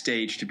next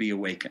stage to be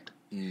awakened.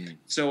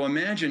 So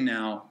imagine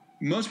now,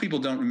 most people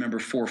don't remember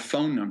 4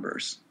 phone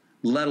numbers,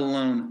 let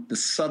alone the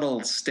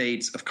subtle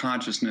states of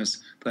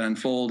consciousness that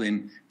unfold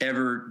in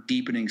ever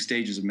deepening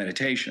stages of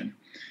meditation.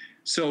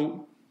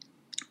 So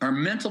our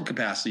mental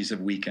capacities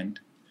have weakened.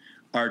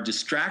 Our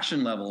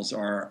distraction levels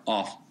are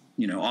off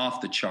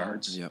the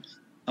charts. Yep.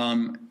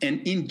 And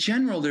in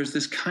general, there's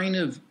this kind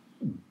of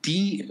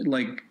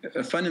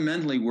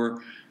fundamentally we're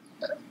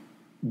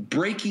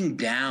breaking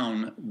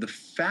down the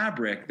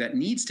fabric that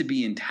needs to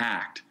be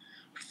intact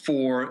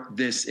for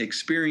this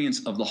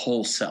experience of the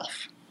whole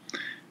self.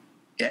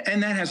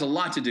 And that has a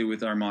lot to do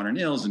with our modern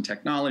ills and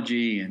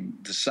technology and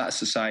the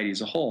society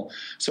as a whole.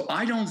 So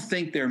I don't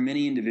think there are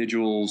many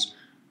individuals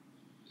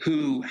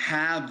who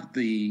have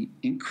the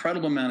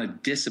incredible amount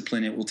of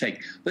discipline it will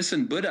take.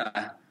 Listen,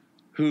 Buddha,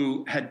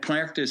 who had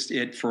practiced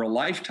it for a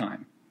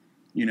lifetime,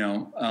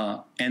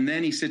 and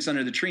then he sits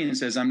under the tree and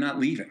says, I'm not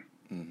leaving.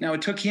 Mm-hmm. Now,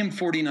 it took him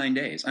 49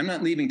 days. I'm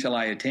not leaving till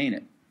I attain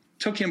it. It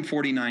took him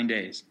 49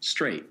 days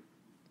straight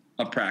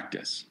of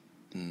practice.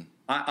 Mm.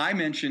 I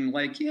mentioned,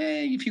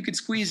 if you could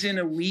squeeze in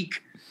a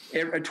week,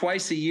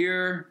 twice a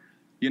year,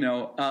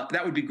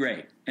 that would be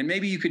great. And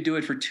maybe you could do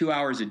it for 2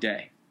 hours a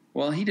day.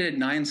 Well, he did it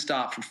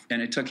nonstop,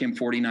 and it took him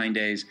 49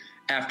 days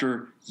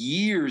after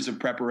years of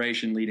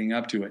preparation leading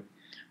up to it.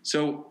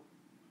 So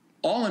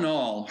all in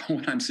all,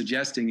 what I'm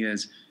suggesting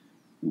is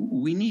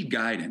we need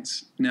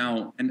guidance.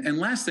 Now, and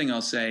last thing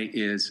I'll say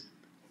is,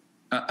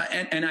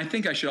 and I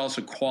think I should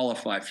also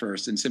qualify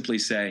first and simply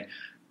say,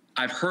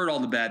 I've heard all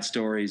the bad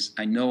stories.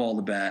 I know all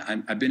the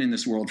bad. I've been in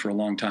this world for a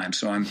long time,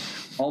 so I'm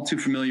all too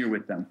familiar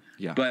with them.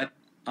 Yeah. But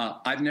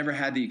I've never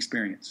had the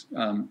experience.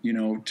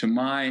 To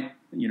my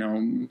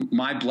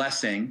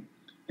blessing,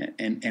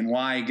 and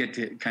why I get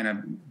to kind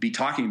of be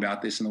talking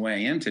about this in the way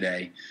I am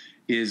today,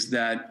 is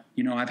that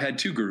I've had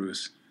 2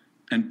 gurus,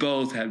 and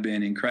both have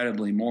been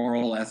incredibly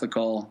moral,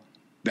 ethical,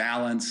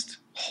 balanced,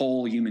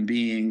 whole human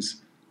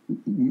beings.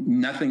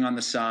 Nothing on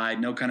the side,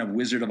 no kind of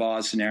Wizard of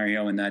Oz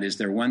scenario, and that is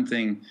they're one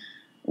thing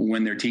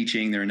when they're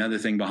teaching, they're another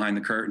thing behind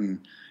the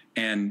curtain.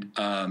 And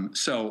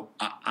so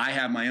I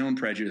have my own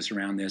prejudice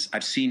around this.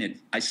 I've seen it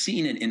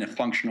in a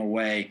functional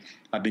way.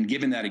 I've been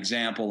given that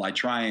example. I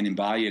try and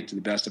embody it to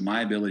the best of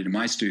my ability to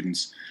my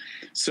students.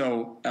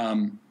 So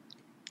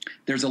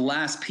there's a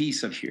last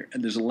piece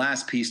there's a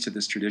last piece to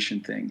this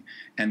tradition thing,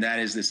 and that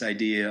is this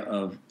idea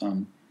of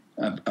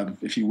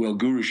if you will,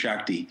 Guru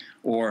Shakti,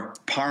 or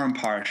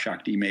Parampara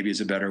Shakti, maybe is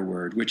a better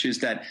word, which is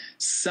that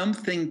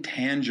something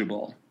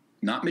tangible,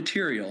 not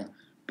material,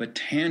 but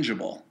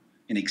tangible,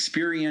 an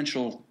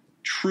experiential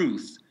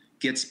truth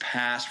gets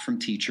passed from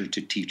teacher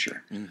to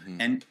teacher. Mm-hmm.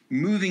 And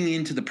moving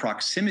into the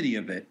proximity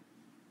of it,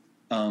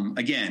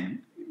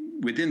 again,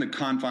 within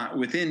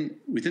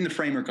the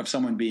framework of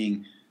someone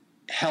being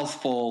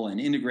healthful and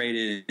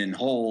integrated and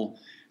whole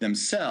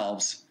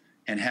themselves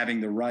and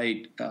having the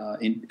right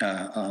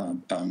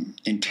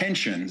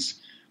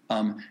intentions,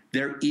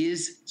 there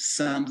is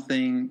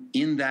something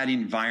in that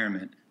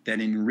environment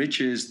that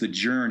enriches the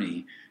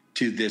journey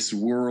to this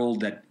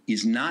world that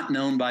is not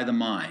known by the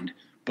mind,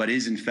 but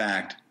is in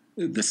fact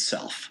the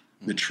self,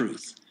 the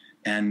truth.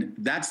 And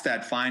that's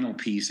that final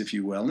piece, if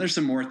you will. And there's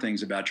some more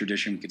things about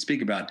tradition we could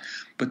speak about,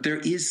 but there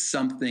is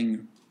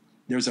something,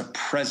 there's a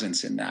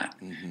presence in that.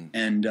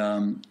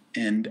 Mm-hmm.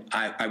 And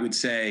I would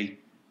say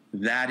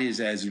that is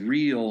as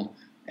real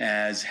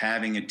as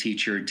having a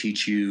teacher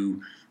teach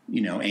you,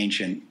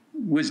 ancient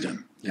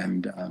wisdom. Yeah.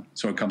 And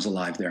so it comes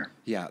alive there.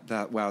 Yeah.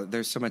 Wow.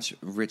 There's so much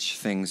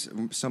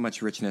so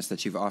much richness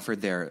that you've offered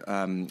there.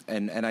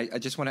 And I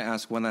just want to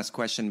ask one last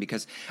question,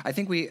 because I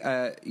think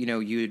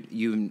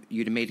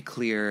you'd made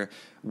clear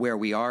where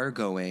we are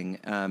going.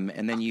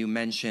 And then you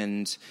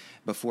mentioned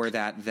before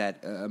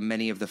that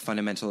many of the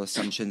fundamental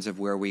assumptions of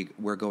where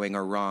we're going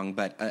are wrong.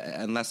 But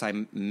unless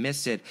I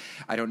missed it,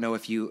 I don't know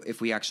if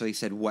we actually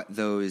said what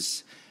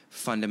those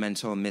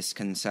fundamental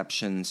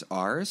misconceptions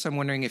are. So I'm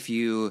wondering if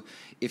you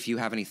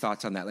have any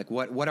thoughts on that. Like,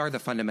 what are the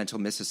fundamental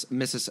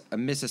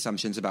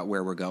misassumptions about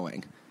where we're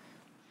going?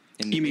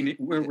 You mean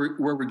where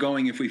we're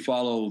going if we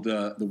follow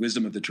the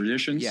wisdom of the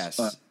traditions? Yes.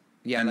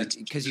 Yeah,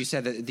 because you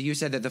said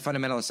that the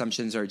fundamental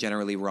assumptions are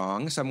generally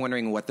wrong. So I'm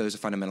wondering what those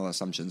fundamental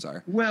assumptions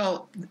are.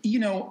 Well,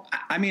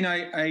 I mean,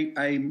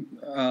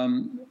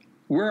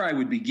 where I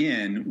would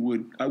begin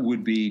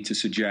would be to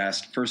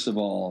suggest, first of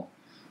all,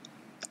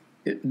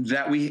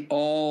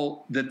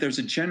 that there's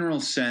a general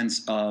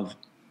sense of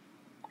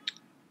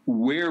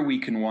where we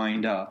can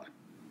wind up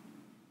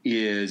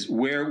is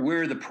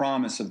where the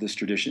promise of these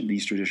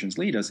traditions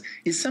lead us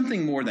is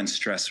something more than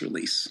stress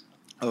release.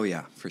 Oh,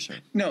 yeah, for sure.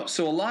 No,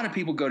 so a lot of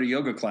people go to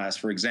yoga class,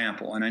 for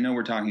example, and I know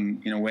we're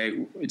talking in a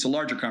way, it's a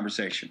larger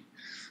conversation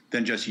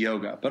than just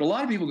yoga, but a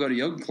lot of people go to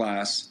yoga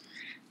class,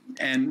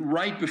 and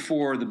right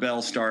before the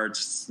bell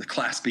starts, the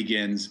class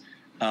begins,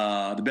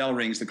 the bell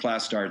rings, the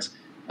class starts,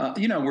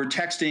 we're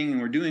texting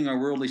and we're doing our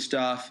worldly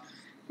stuff.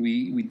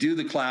 We do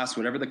the class,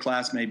 whatever the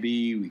class may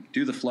be. We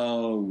do the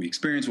flow. We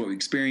experience what we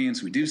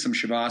experience. We do some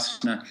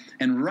shavasana.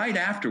 And right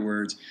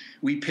afterwards,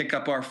 we pick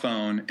up our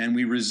phone and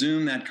we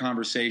resume that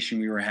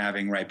conversation we were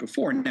having right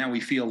before. Now we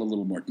feel a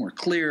little more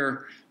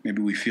clear.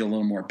 Maybe we feel a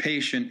little more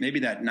patient. Maybe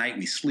that night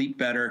we sleep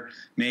better.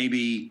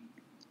 Maybe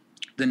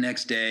the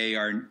next day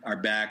our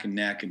back and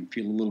neck and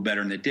feel a little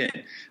better than it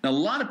did. Now, a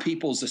lot of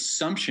people's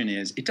assumption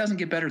is it doesn't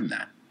get better than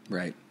that.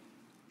 Right.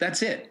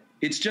 That's it.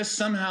 It's just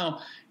somehow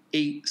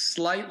a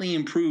slightly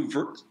improved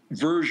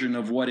version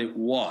of what it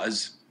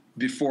was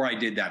before I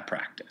did that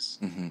practice.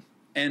 Mm-hmm.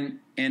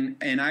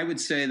 And I would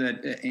say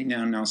that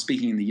now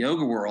speaking in the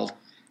yoga world,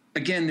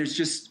 again,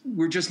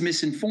 we're just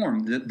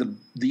misinformed.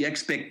 The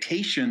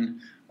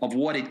expectation of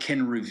what it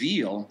can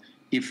reveal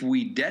if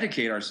we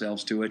dedicate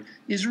ourselves to it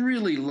is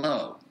really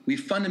low. We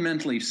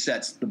fundamentally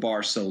set the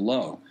bar so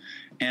low,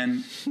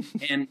 and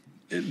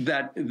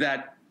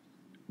that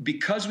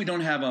because we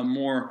don't have a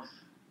more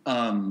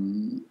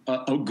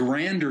a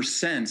grander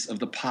sense of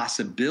the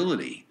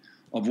possibility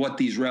of what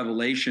these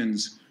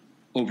revelations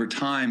over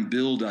time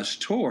build us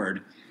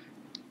toward,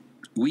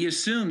 we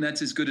assume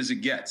that's as good as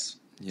it gets.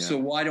 Yeah. So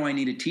why do I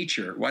need a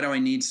teacher? Why do I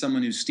need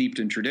someone who's steeped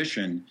in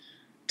tradition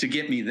to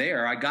get me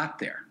there? I got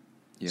there.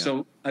 Yeah.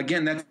 So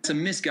again, that's a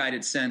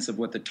misguided sense of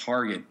what the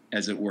target,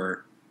 as it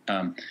were,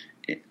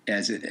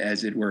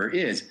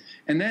 is.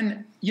 And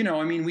then,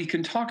 we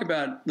can talk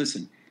about,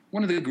 listen,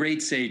 one of the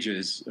great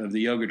sages of the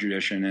yoga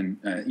tradition,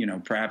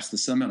 and perhaps the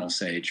seminal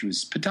sage,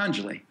 was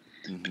Patanjali.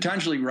 Mm-hmm.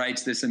 Patanjali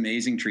writes this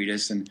amazing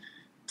treatise, and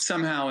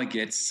somehow it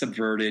gets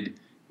subverted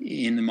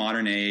in the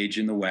modern age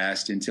in the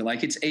West into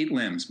like it's 8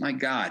 limbs. My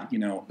God,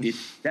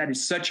 that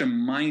is such a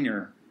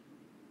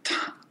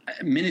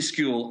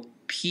minuscule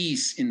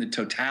piece in the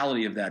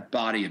totality of that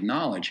body of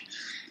knowledge.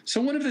 So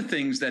one of the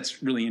things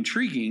that's really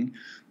intriguing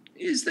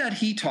is that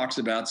he talks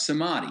about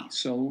samadhi.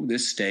 So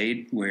this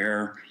state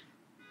where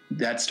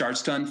that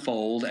starts to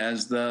unfold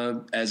as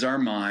our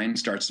mind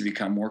starts to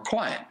become more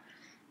quiet.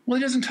 Well,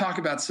 he doesn't talk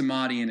about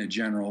samadhi in a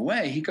general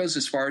way. He goes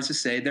as far as to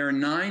say there are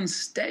 9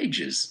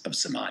 stages of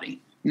samadhi.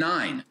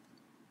 9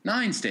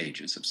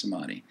 stages of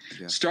samadhi,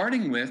 yeah.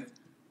 Starting with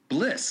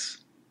bliss.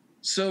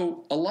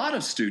 So a lot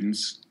of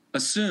students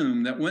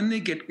assume that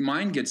when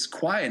mind gets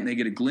quiet and they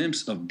get a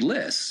glimpse of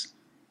bliss,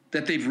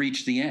 that they've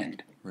reached the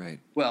end. Right.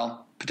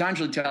 Well,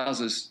 Patanjali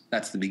tells us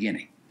that's the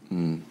beginning.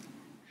 Mm.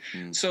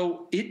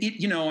 So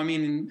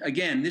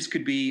again, this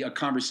could be a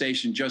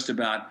conversation just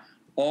about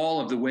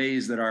all of the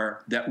ways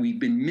that we've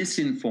been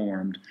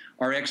misinformed.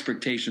 Our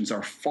expectations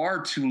are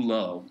far too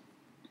low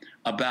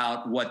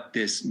about what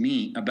this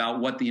means, about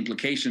what the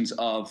implications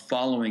of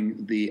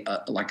following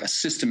like a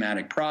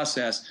systematic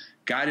process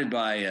guided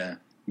by a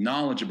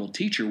knowledgeable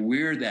teacher,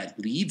 where that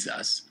leads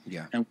us,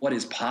 yeah. And what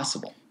is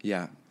possible.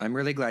 Yeah, I'm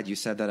really glad you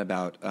said that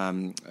about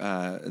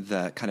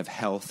the kind of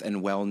health and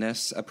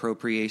wellness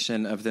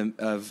appropriation of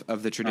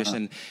the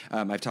tradition.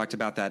 Uh-huh. I've talked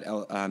about that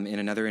in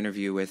another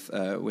interview with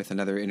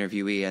another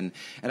interviewee, and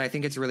I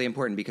think it's really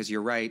important because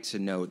you're right to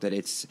note that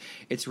it's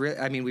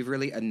we've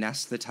really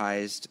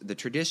anesthetized the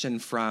tradition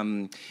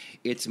from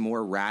its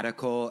more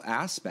radical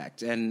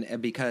aspect,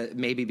 and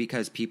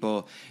because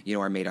people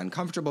are made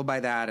uncomfortable by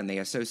that, and they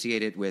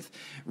associate it with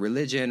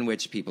religion,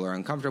 which people are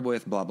uncomfortable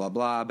with, blah blah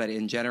blah. But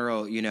in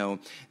general,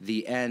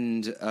 the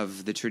end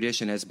of the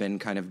tradition has been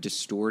kind of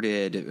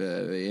distorted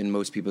in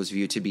most people's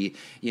view to be,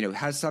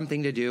 has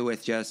something to do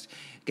with just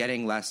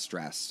getting less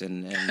stressed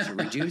and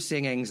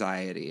reducing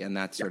anxiety, and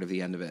that's sort of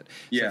the end of it.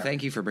 Yeah. So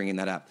thank you for bringing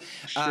that up.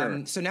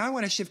 Sure. So now I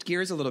want to shift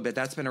gears a little bit.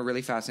 That's been a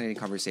really fascinating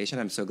conversation.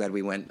 I'm so glad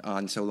we went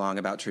on so long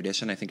about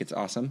tradition. I think it's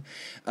awesome.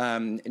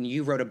 And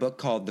you wrote a book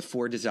called The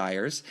 4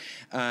 Desires.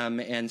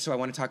 And so I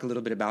want to talk a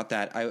little bit about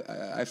that.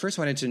 I first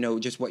wanted to know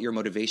just what your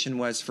motivation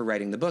was for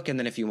writing the book, and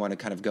then if you want to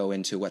kind of go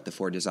into what the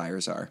 4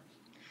 desires are.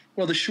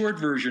 Well, the short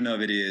version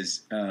of it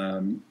is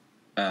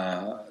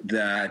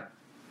that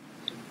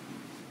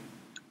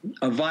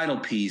a vital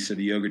piece of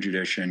the yoga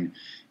tradition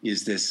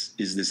is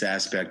this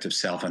aspect of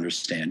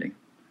self-understanding.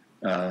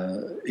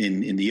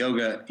 In the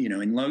yoga,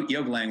 in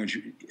yoga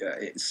language,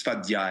 it's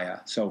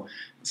svadhyaya, so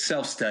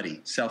self-study,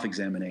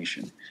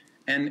 self-examination,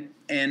 and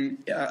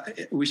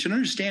we should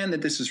understand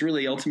that this is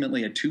really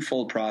ultimately a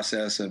twofold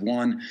process of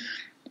one,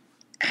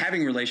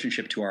 having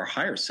relationship to our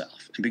higher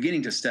self and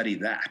beginning to study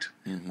that,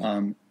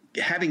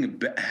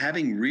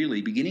 having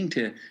really beginning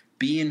to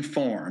be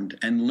informed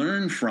and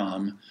learn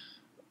from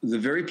the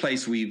very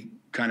place we've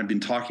kind of been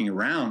talking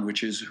around,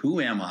 which is,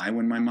 who am I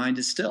when my mind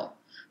is still?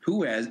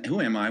 Who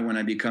am I when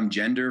I become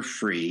gender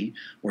free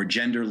or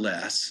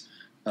genderless,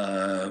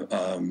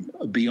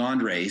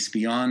 beyond race,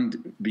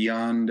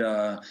 beyond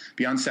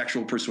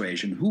sexual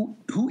persuasion?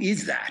 Who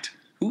is that?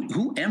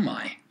 Who am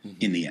I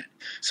in the end?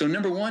 So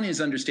number one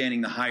is understanding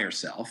the higher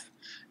self,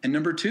 and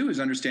number two is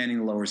understanding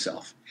the lower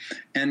self.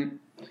 And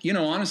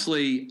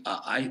honestly,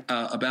 I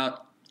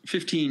about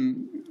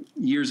 15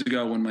 years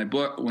ago, when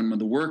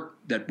the work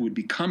that would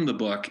become the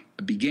book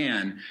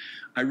began,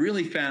 I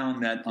really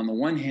found that on the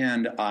one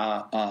hand,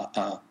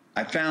 I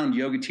found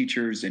yoga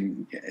teachers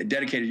and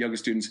dedicated yoga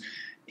students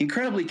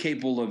incredibly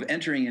capable of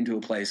entering into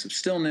a place of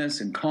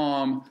stillness and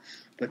calm.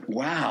 But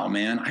wow,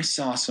 man, I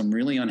saw some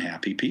really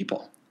unhappy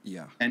people.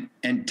 Yeah.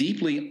 And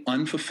deeply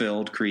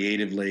unfulfilled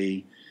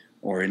creatively,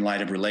 or in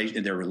light of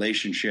their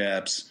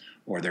relationships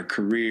or their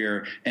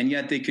career. And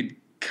yet they could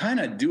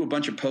kind of do a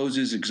bunch of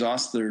poses,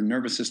 exhaust their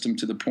nervous system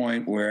to the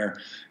point where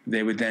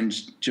they would then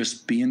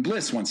just be in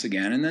bliss once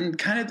again. And then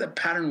kind of the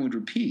pattern would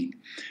repeat.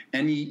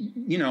 And,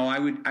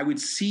 I would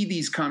see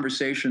these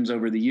conversations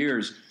over the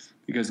years,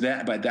 because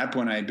by that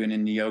point I had been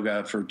in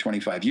yoga for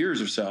 25 years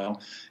or so.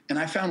 And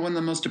I found one of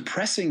the most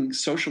depressing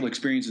social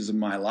experiences of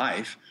my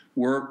life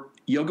were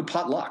yoga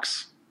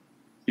potlucks.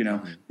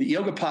 The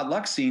yoga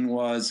potluck scene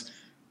was,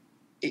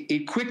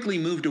 it quickly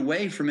moved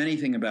away from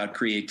anything about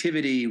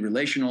creativity,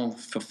 relational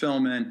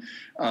fulfillment,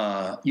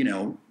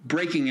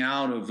 breaking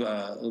out of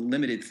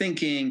limited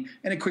thinking,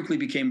 and it quickly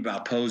became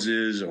about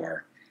poses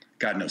or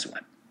God knows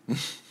what.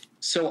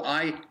 So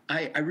I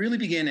really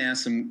began to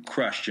ask some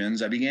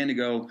questions. I began to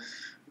go,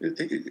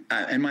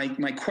 and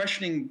my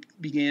questioning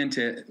began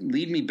to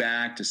lead me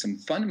back to some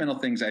fundamental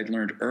things I'd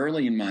learned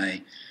early in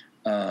my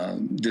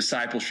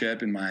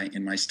discipleship, in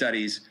my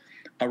studies,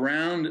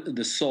 around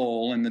the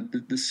soul, and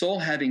the soul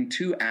having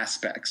two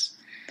aspects.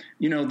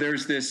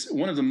 There's this,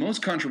 one of the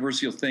most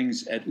controversial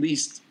things, at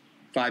least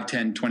 5,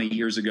 10, 20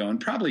 years ago, and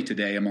probably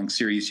today among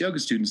serious yoga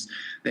students,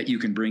 that you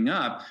can bring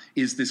up,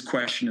 is this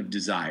question of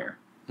desire.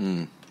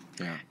 Yeah.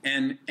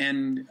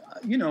 And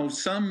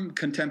some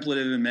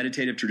contemplative and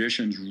meditative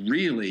traditions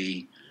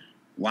really,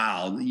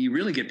 you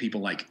really get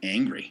people like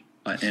angry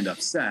and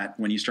upset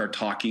when you start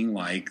talking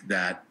like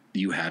that.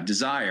 You have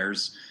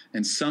desires,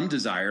 and some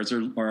desires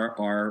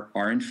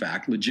are in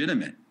fact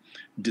legitimate.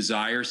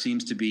 Desire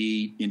seems to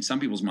be, in some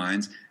people's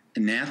minds,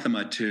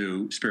 anathema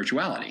to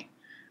spirituality.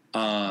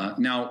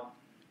 Now,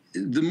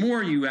 the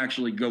more you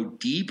actually go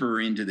deeper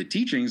into the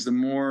teachings, the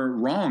more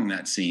wrong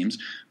that seems.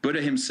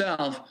 Buddha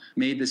himself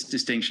made this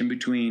distinction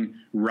between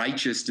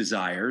righteous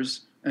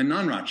desires and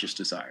non-righteous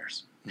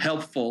desires.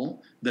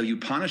 Helpful, the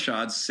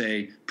Upanishads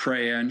say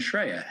Preya and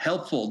Shreya,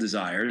 helpful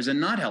desires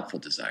and not helpful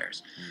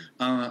desires.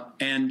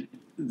 And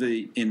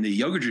in the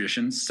yoga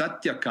tradition,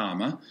 Satya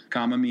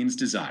Kama means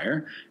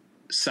desire,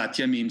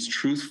 Satya means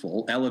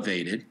truthful,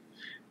 elevated,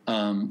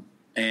 and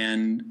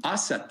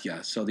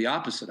Asatya, so the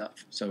opposite of.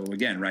 So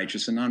again,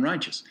 righteous and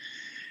non-righteous.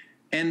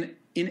 And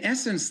in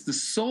essence, the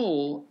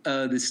soul,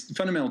 this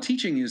fundamental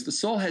teaching is the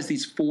soul has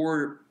these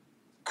 4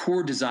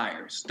 core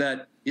desires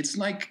that it's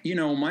like,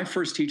 my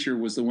first teacher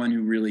was the one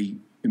who really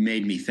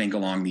made me think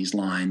along these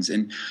lines.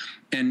 And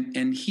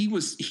he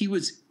was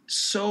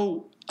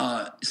so,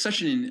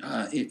 such an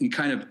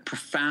kind of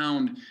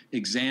profound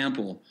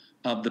example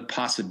of the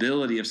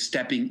possibility of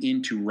stepping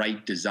into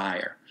right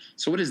desire.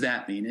 So what does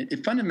that mean?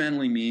 It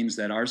fundamentally means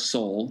that our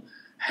soul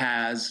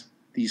has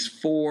these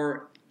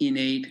 4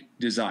 innate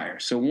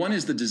desires. So one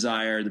is the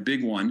desire, the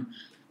big one,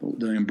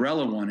 the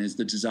umbrella one, is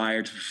the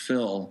desire to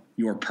fulfill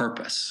your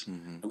purpose.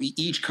 Mm-hmm. We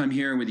each come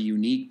here with a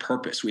unique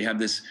purpose. We have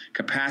this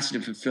capacity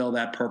to fulfill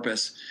that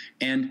purpose.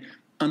 And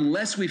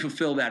unless we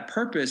fulfill that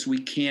purpose, we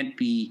can't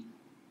be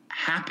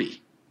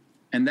happy.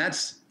 And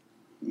that's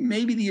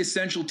maybe the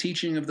essential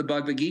teaching of the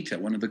Bhagavad Gita,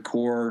 one of the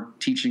core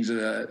teachings of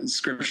the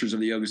scriptures of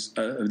the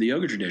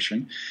yoga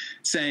tradition,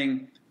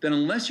 saying that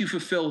unless you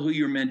fulfill who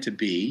you're meant to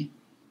be,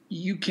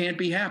 you can't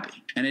be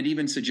happy. And it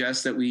even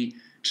suggests that we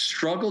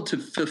struggle to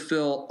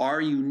fulfill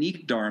our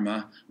unique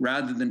dharma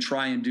rather than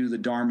try and do the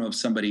dharma of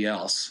somebody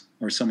else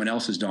or someone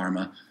else's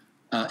dharma.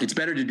 It's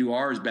better to do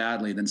ours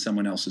badly than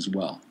someone else's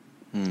well.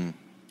 And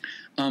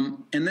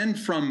then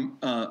from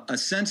a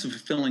sense of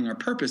fulfilling our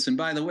purpose, and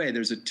by the way,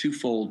 there's a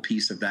twofold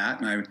piece of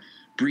that. And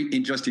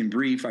just in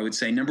brief, I would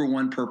say number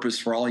one purpose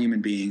for all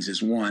human beings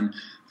is, 1,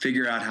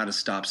 figure out how to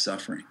stop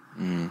suffering.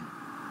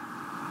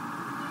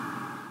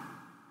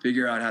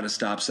 Figure out how to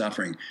stop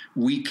suffering.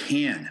 We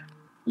can,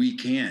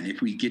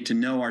 if we get to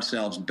know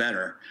ourselves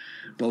better,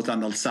 both on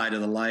the side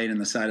of the light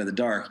and the side of the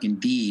dark.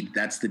 Indeed,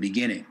 that's the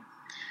beginning.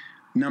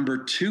 Number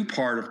 2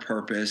 part of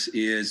purpose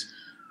is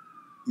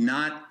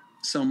not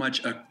so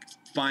much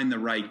find the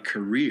right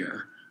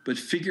career, but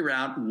figure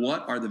out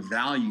what are the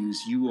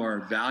values you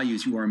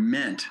are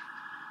meant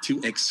to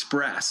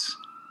express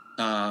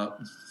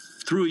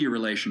through your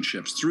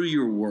relationships, through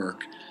your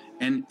work,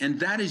 And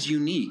that is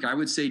unique. I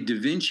would say Da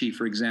Vinci,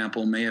 for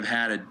example, may have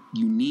had a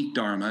unique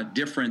dharma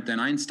different than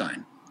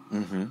Einstein,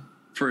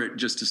 for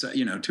just to say,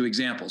 two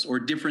examples, or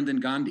different than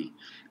Gandhi.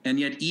 And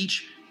yet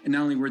each,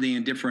 not only were they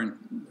in different,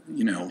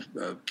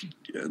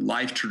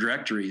 life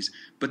trajectories,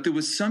 but there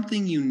was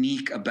something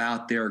unique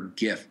about their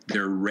gift,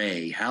 their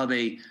ray, how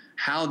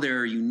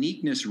their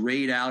uniqueness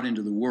rayed out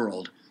into the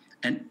world.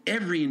 And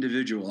every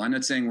individual, I'm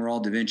not saying we're all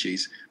Da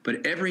Vinci's,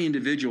 but every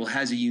individual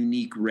has a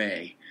unique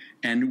ray.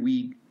 And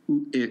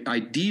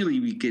ideally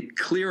we get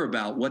clear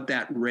about what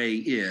that ray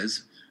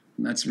is.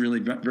 And that's really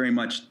very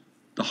much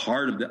the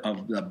heart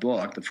of the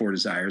book, The Four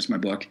Desires, my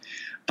book.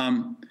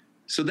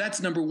 So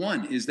that's number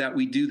one, is that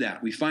we do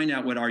that. We find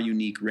out what our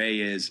unique ray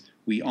is,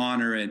 we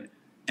honor it,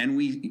 and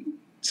we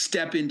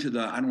step into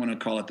I don't want to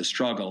call it the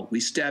struggle, we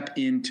step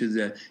into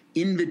the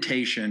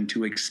invitation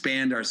to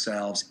expand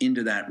ourselves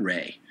into that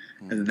ray.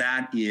 Mm-hmm.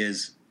 That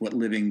is what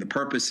living the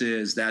purpose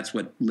is. That's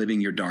what living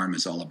your dharma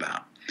is all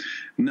about.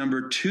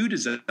 Number two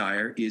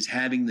desire is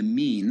having the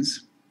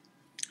means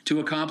to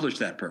accomplish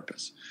that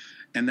purpose.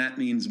 And that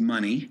means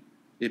money,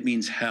 it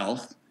means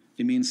health,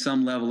 it means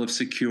some level of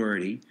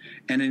security.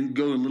 And then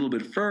go a little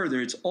bit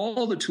further, it's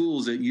all the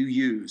tools that you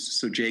use.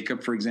 So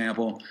Jacob, for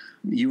example,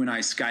 you and I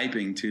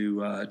Skyping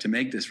to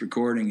make this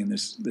recording and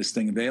this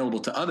thing available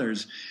to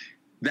others,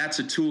 that's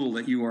a tool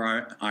that you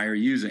or I are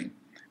using.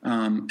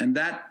 And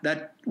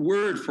that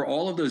word for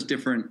all of those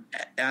different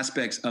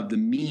aspects of the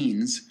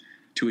means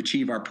to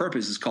achieve our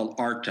purpose is called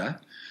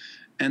artha.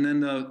 And then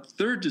the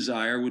third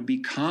desire would be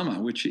kama,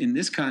 which in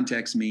this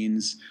context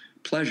means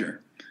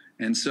pleasure.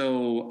 And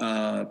so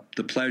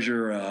the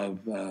pleasure of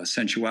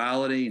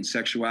sensuality and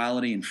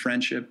sexuality and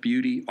friendship,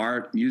 beauty,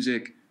 art,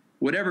 music,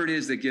 whatever it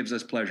is that gives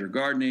us pleasure,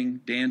 gardening,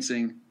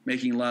 dancing,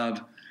 making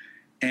love.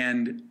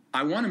 And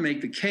I want to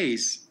make the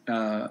case,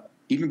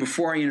 even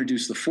before I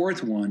introduce the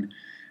fourth one,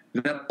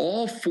 that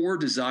all four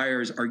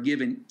desires are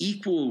given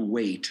equal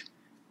weight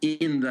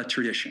in the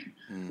tradition.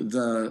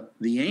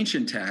 The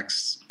ancient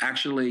texts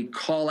actually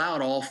call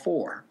out all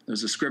four.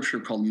 There's a scripture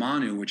called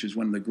Manu, which is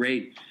one of the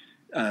great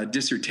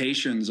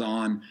dissertations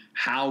on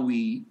how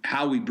we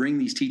bring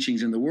these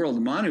teachings in the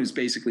world. Manu is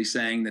basically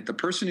saying that the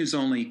person who's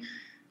only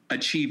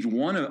achieved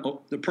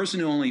the person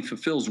who only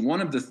fulfills one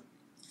of the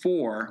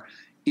four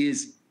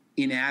is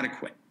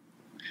inadequate.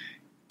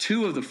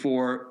 Two of the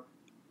four,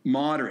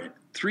 moderate.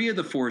 Three of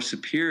the four,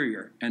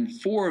 superior. And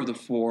four of the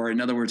four, in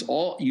other words,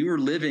 you are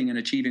living and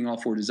achieving all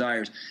four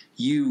desires.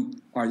 You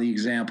are the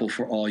example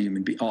for all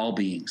all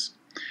beings.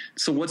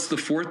 So what's the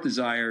fourth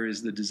desire?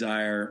 Is the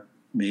desire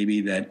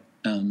maybe that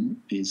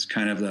is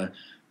kind of the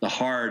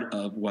heart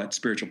of what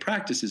spiritual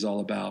practice is all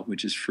about,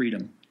 which is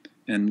freedom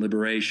and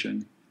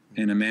liberation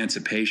and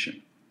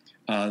emancipation.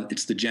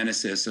 It's the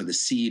genesis of the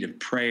seed of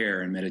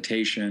prayer and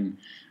meditation,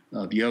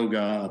 of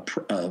yoga,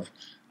 of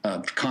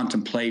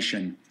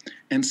contemplation.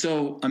 And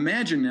so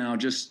imagine now,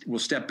 we'll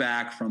step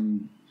back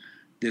from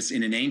this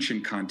in an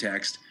ancient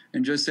context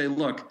and just say,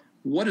 look,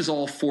 what does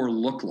all four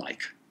look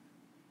like?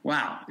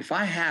 Wow, if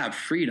I have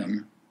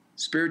freedom,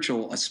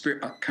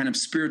 a kind of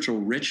spiritual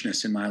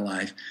richness in my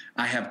life,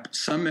 I have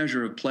some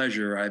measure of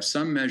pleasure, I have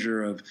some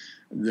measure of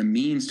the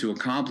means to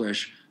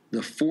accomplish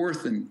the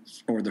fourth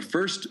or the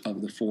first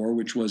of the four,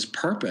 which was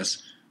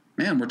purpose.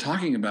 Man, we're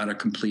talking about a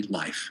complete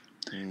life.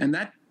 And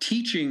that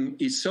teaching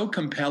is so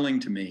compelling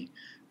to me,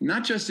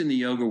 not just in the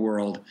yoga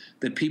world,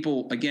 that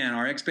people, again,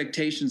 our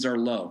expectations are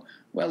low.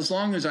 Well, as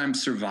long as I'm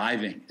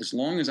surviving, as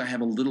long as I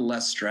have a little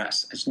less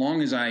stress, as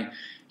long as I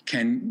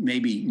can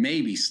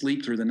maybe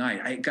sleep through the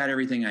night, I got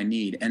everything I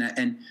need.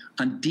 And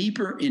on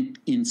deeper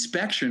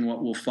inspection,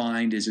 what we'll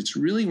find is it's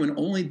really when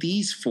only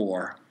these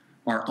four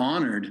are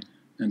honored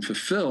and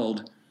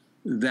fulfilled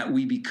that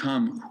we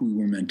become who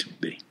we're meant to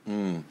be.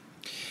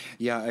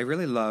 Yeah, I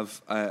really love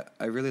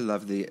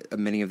the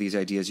many of these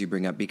ideas you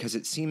bring up, because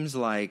it seems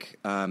like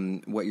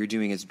what you're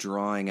doing is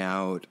drawing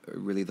out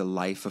really the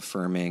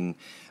life-affirming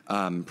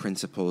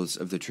principles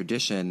of the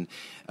tradition,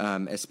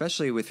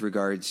 especially with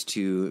regards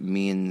to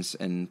means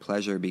and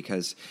pleasure,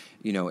 because,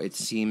 it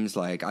seems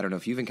like, I don't know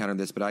if you've encountered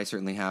this, but I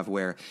certainly have,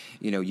 where,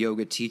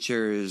 yoga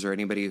teachers or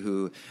anybody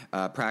who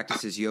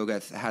practices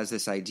yoga has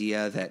this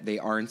idea that they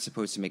aren't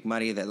supposed to make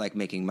money, that like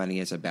making money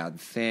is a bad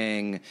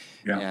thing.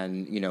 Yeah.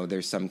 And,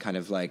 there's some kind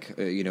of like,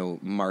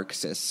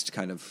 Marxist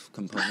kind of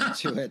component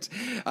to it.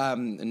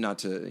 Not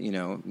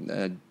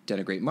to,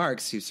 denigrate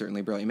Marx, who's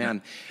certainly a brilliant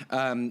man.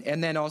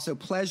 And then also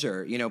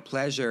pleasure.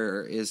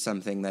 Pleasure is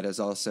something that is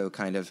also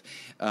kind of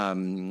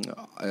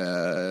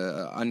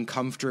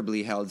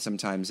uncomfortably held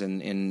sometimes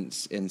in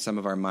some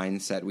of our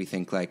mindset. We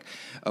think like,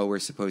 oh, we're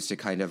supposed to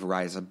kind of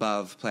rise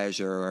above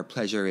pleasure, or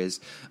pleasure is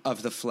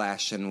of the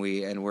flesh, and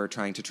we're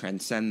trying to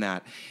transcend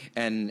that.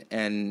 And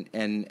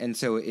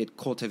so it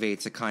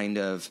cultivates a kind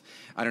of,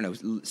 I don't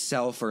know,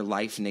 self or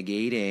life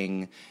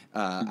negating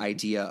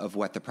idea of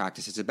what the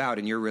practice is about,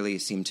 and you really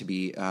seem to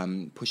be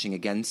pushing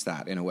against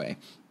that in a way.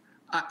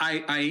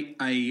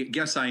 I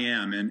guess I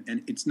am,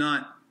 and it's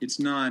not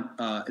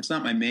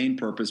my main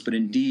purpose, but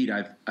indeed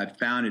I've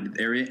found it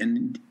there.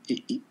 And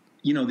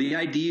the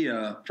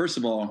idea, first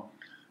of all,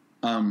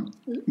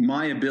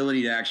 my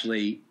ability to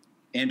actually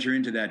enter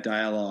into that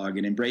dialogue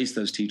and embrace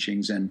those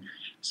teachings and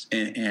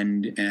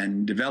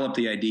develop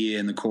the idea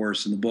in the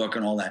course and the book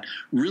and all that,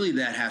 really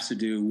that has to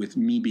do with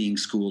me being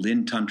schooled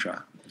in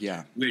Tantra,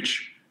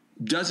 which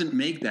doesn't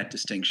make that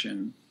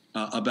distinction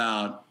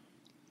about,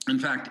 in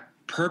fact,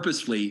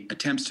 purposefully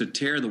attempts to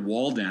tear the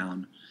wall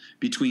down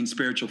between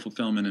spiritual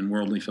fulfillment and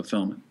worldly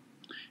fulfillment.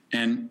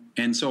 And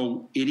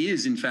so it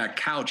is, in fact,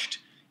 couched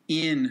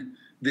in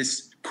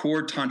this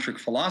core tantric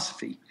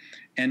philosophy.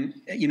 And,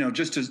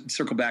 just to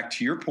circle back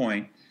to your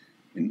point,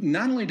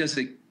 not only does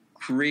it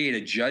create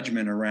a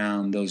judgment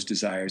around those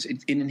desires,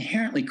 it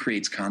inherently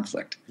creates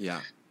conflict. Yeah.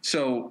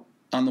 So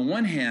on the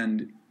one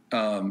hand,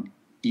 I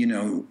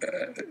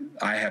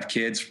have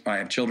kids, I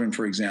have children,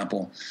 for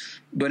example,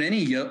 but any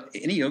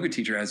yoga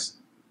teacher has,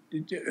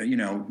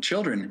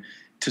 children.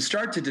 To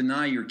start to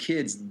deny your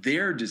kids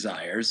their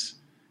desires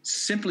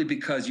simply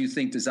because you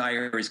think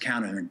desire is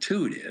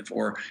counterintuitive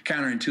or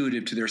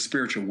counterintuitive to their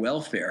spiritual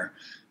welfare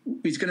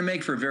is going to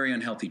make for a very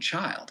unhealthy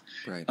child.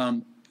 Right.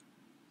 And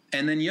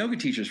then yoga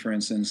teachers, for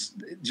instance,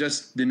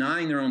 just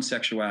denying their own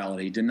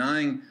sexuality,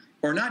 denying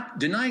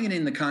it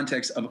in the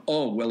context of,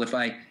 if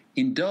I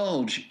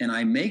indulge and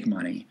I make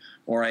money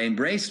or I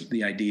embrace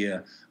the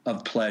idea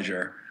of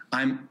pleasure,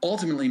 I'm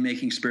ultimately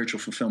making spiritual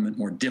fulfillment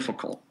more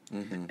difficult.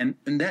 Mm-hmm.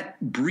 And that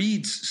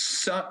breeds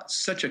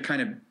such a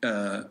kind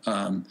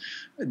of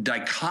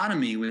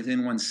dichotomy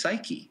within one's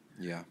psyche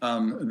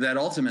that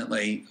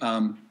ultimately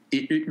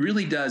it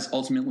really does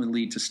ultimately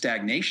lead to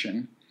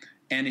stagnation,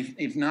 and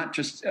if not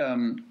just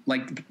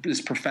like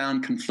this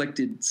profound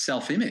conflicted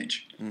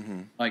self-image.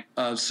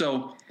 Mm-hmm.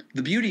 So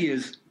the beauty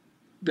is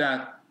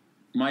that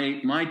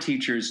my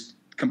teachers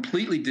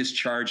completely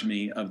discharged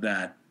me of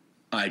that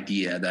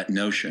idea, that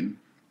notion.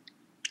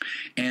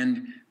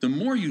 And the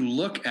more you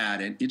look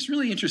at it, it's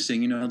really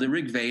interesting. The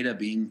Rig Veda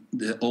being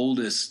the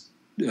oldest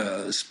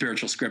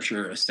spiritual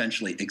scripture,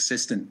 essentially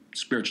existent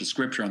spiritual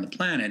scripture on the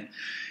planet,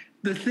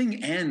 the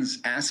thing ends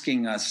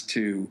asking us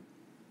to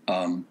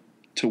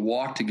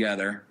walk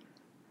together,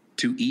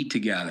 to eat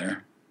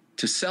together,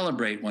 to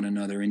celebrate one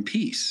another in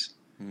peace.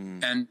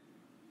 And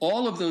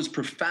all of those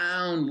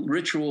profound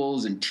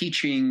rituals and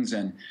teachings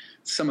and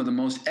some of the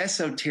most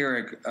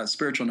esoteric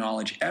spiritual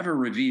knowledge ever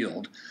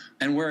revealed.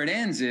 And where it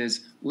ends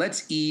is,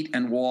 let's eat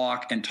and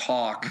walk and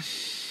talk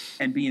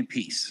and be in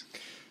peace.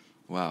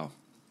 Wow.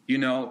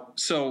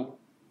 So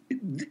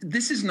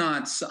this is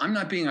not, I'm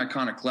not being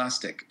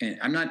iconoclastic.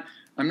 I'm not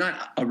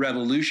a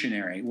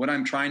revolutionary. What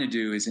I'm trying to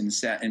do is,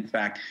 in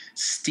fact,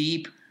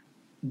 steep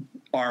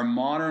our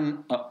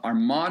modern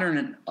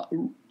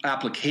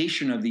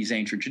application of these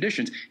ancient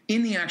traditions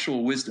in the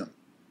actual wisdom.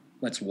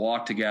 Let's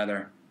walk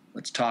together.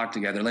 Let's talk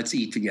together. Let's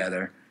eat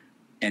together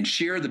and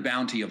share the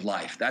bounty of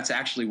life. That's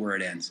actually where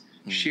it ends.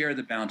 Share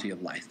the bounty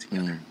of life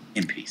together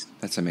in peace.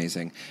 That's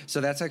amazing.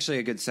 So that's actually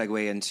a good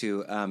segue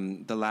into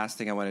the last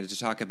thing I wanted to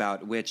talk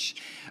about, which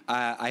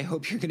I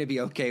hope you're going to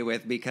be okay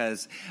with,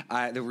 because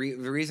the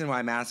reason why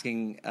I'm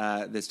asking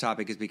this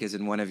topic is because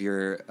in one of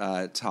your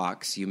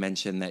talks you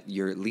mentioned that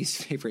your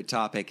least favorite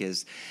topic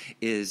is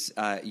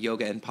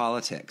yoga and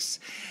politics.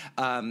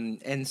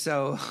 And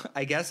so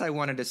I guess I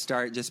wanted to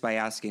start just by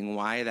asking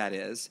why that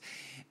is.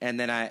 And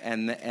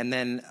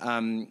then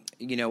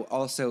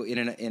also in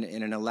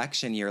an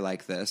election year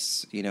like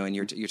this, and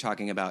you're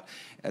talking about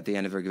at the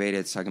end of Rig Veda,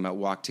 it's talking about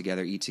walk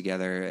together, eat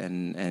together,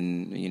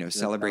 and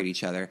celebrate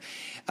each other.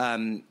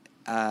 How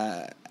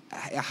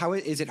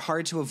is it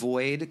hard to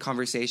avoid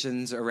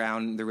conversations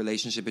around the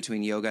relationship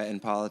between yoga and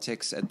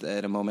politics at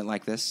a moment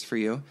like this for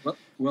you?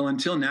 Well,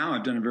 until now,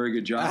 I've done a very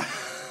good job.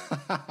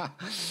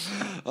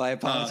 Well, I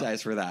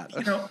apologize for that.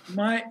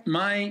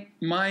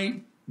 My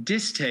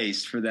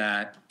distaste for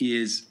that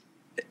is,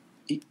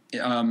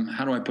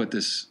 how do I put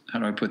this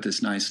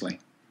nicely?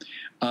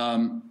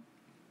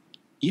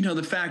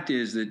 The fact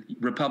is that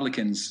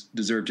Republicans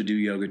deserve to do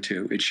yoga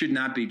too. It should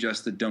not be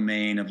just the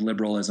domain of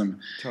liberalism,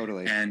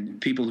 totally,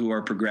 and people who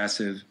are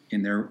progressive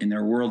in their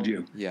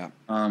worldview. Yeah.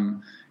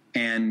 I'm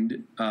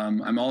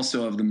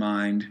also of the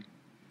mind,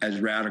 as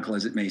radical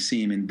as it may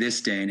seem in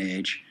this day and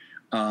age,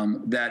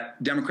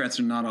 that Democrats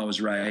are not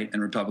always right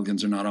and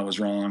Republicans are not always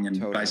wrong, and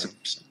vice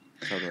versa.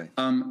 Totally.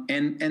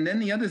 And then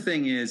the other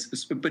thing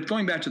is, but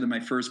going back to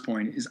my first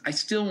point, is I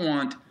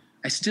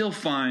still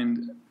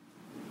find,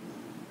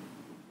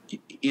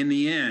 in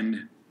the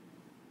end,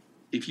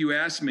 if you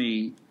ask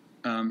me,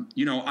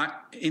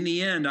 in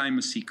the end, I'm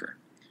a seeker,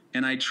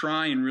 and I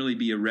try and really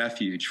be a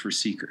refuge for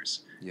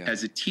seekers. Yeah.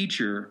 As a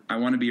teacher, I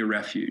want to be a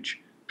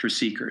refuge for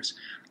seekers.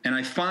 And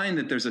I find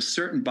that there's a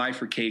certain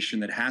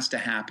bifurcation that has to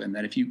happen,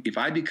 that if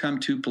I become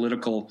too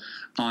political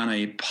on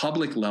a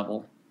public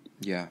level,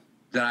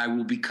 that I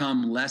will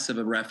become less of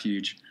a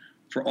refuge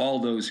for all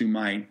those who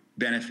might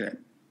benefit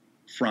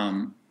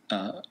from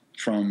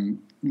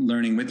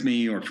learning with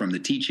me, or from the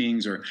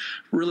teachings, or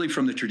really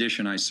from the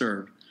tradition I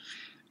serve.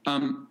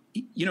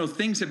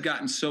 Things have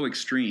gotten so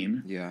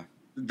extreme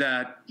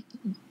that,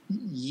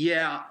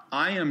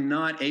 I am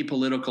not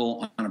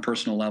apolitical on a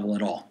personal level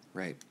at all.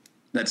 Right.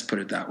 Let's put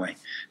it that way.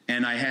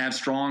 And I have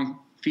strong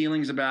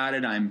feelings about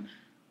it.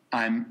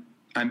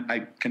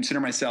 I consider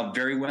myself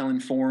very well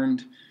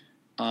informed,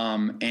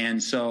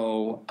 and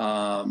so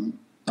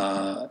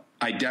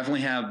I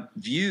definitely have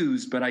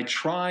views. But I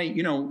try.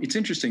 It's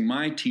interesting.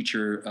 My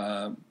teacher,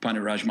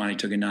 Pandit Rajmani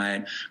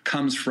Tuganayat,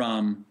 comes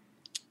from,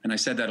 and I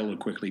said that a little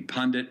quickly.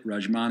 Pandit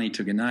Rajmani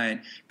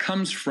Tuganayat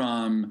comes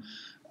from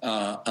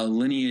a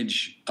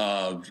lineage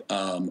of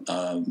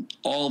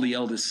all the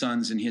eldest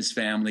sons in his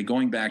family,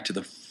 going back to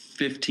the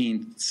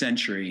 15th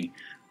century,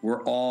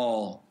 were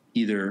all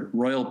either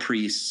royal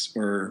priests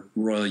or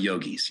royal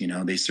yogis.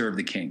 They serve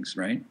the kings,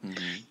 right?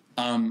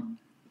 Mm-hmm.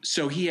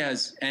 So he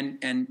has,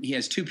 and he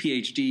has 2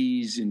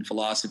 PhDs in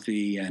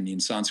philosophy and in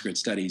Sanskrit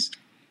studies,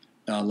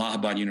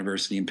 Allahabad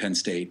University and Penn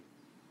State.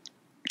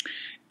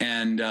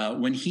 And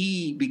when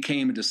he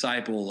became a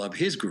disciple of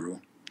his guru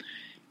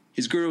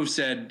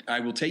said, I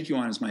will take you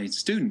on as my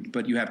student,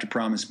 but you have to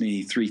promise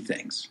me 3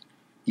 things.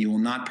 You will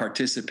not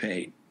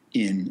participate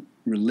in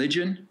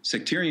religion,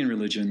 sectarian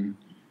religion,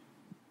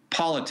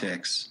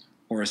 politics,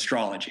 or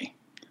astrology.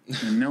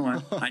 I know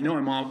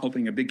I'm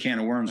opening a big can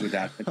of worms with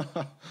that,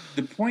 but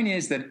the point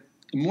is that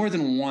more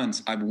than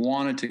once I've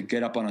wanted to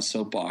get up on a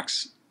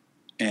soapbox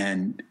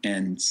and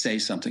say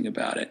something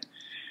about it.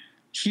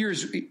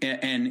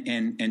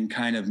 And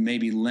kind of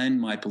maybe lend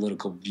my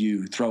political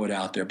view, throw it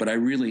out there. But I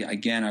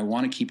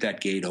want to keep that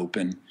gate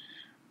open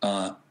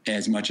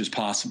as much as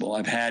possible.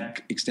 I've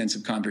had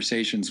extensive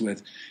conversations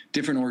with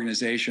different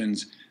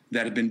organizations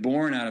that have been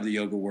born out of the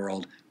yoga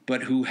world,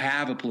 but who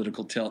have a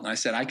political tilt. And I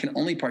said, I can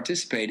only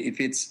participate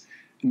if it's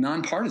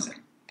nonpartisan.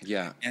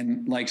 Yeah.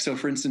 And so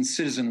for instance,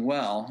 Citizen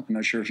Well, I'm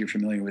not sure if you're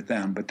familiar with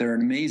them, but they're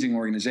an amazing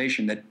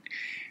organization that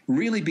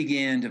really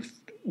began to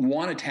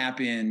want to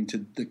tap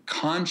into the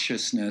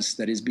consciousness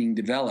that is being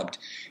developed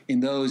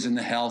in those in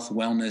the health,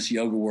 wellness,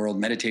 yoga world,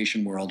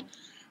 meditation world,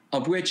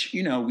 of which,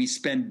 we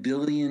spend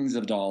billions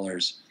of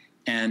dollars.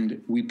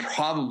 And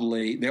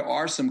there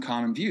are some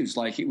common views,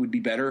 like it would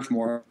be better if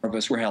more of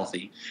us were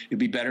healthy. It would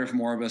be better if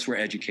more of us were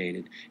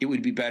educated. It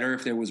would be better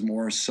if there was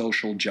more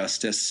social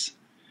justice.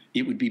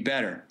 It would be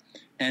better.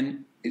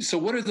 And so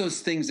what are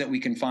those things that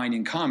we can find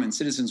in common?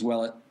 Citizen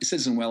Well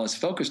is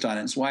focused on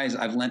it. It's why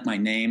I've lent my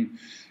name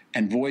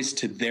and voice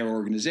to their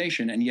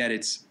organization, and yet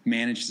it's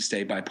managed to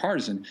stay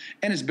bipartisan.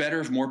 And it's better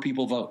if more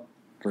people vote,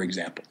 for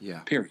example.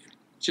 Yeah. Period.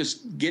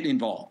 Just get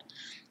involved.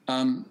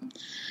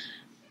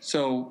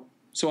 So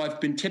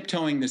I've been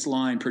tiptoeing this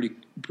line pretty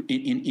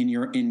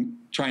in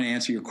trying to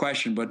answer your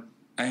question, but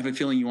I have a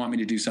feeling you want me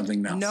to do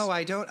something else. No,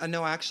 I don't.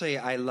 No, actually,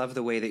 I love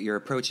the way that you're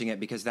approaching it,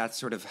 because that's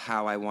sort of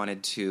how I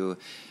wanted to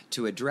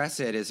address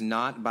it, is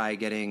not by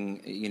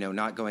getting,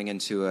 not going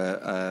into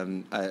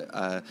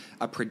a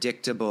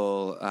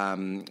predictable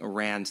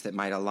rant that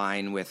might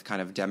align with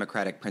kind of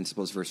democratic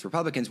principles versus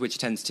Republicans, which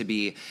tends to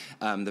be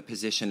the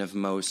position of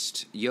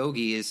most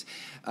yogis,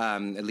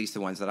 at least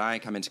the ones that I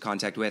come into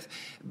contact with.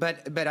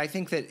 But I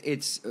think that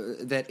it's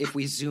that if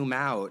we zoom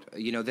out,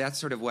 that's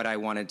sort of what I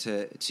wanted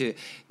to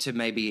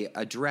maybe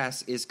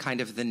address, is kind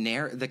of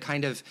the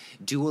kind of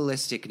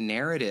dualistic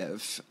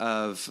narrative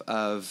of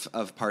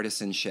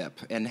partisanship,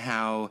 and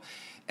how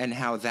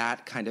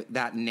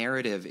that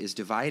narrative is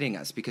dividing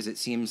us, because it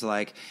seems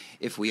like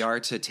if we are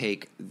to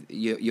take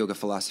yoga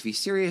philosophy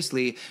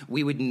seriously,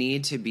 we would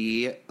need to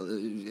be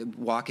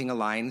walking a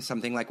line,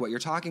 something like what you're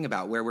talking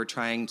about, where we're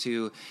trying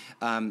to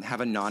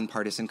have a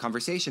nonpartisan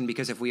conversation.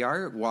 Because if we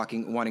are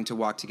wanting to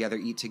walk together,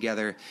 eat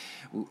together,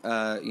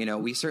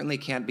 we certainly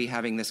can't be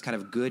having this kind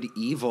of good,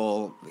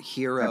 evil,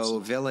 hero,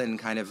 villain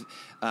kind of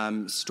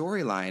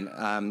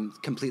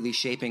storyline completely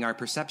shaping our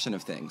perception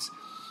of things.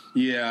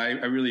 Yeah,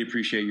 I really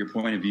appreciate your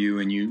point of view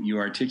and you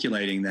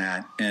articulating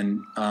that.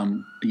 And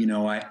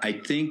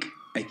I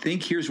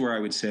think here's where I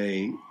would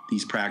say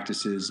these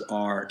practices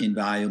are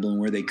invaluable and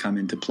where they come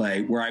into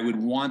play, where I would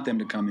want them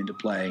to come into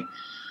play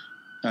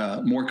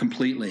more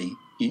completely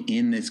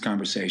in this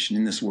conversation,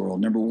 in this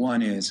world. Number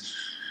one is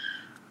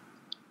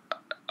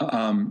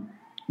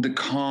the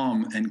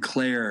calm and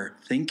clear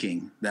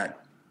thinking that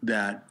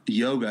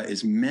yoga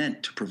is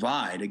meant to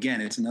provide. Again,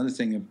 it's another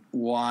thing of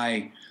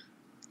why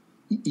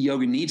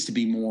yoga needs to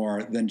be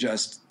more than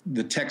just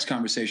the text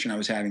conversation I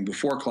was having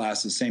before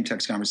class, the same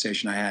text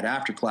conversation I had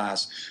after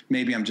class.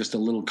 Maybe I'm just a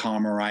little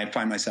calmer. I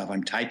find myself,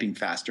 I'm typing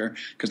faster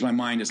because my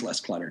mind is less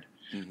cluttered.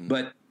 Mm-hmm.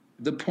 But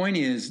the point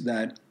is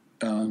that,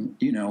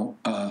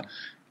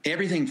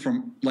 everything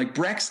from, like,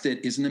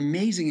 Brexit is an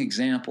amazing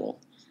example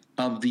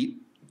of the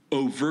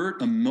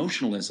overt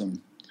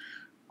emotionalism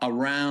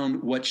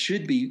around what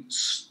should be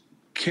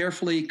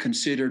carefully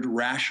considered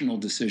rational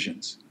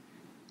decisions.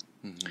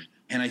 Mm-hmm.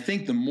 And I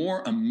think the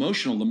more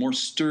emotional, the more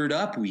stirred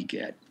up we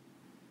get.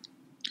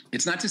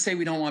 It's not to say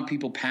we don't want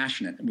people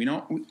passionate.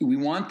 We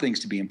want things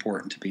to be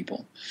important to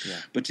people. Yeah.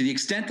 But to the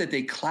extent that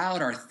they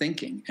cloud our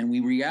thinking and we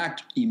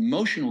react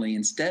emotionally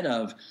instead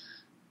of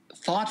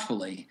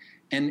thoughtfully,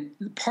 and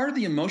part of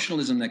the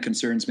emotionalism that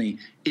concerns me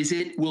is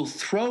it will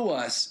throw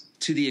us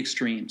to the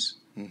extremes.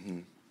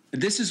 Mm-hmm.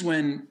 This is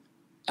when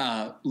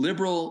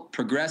liberal,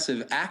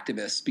 progressive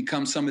activists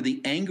become some of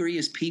the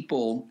angriest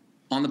people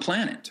on the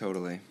planet.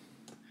 Totally.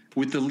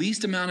 with the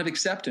least amount of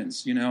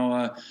acceptance.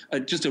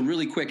 Just a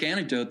really quick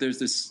anecdote. There's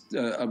this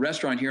a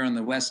restaurant here on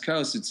the West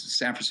Coast. It's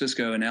San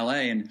Francisco and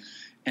L.A.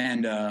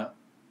 and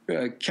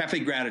Cafe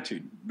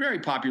Gratitude, very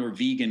popular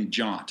vegan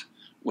jaunt.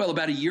 Well,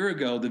 about a year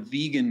ago, the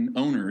vegan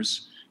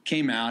owners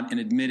came out and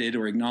admitted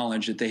or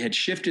acknowledged that they had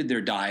shifted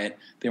their diet.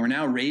 They were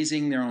now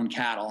raising their own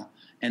cattle,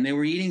 and they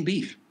were eating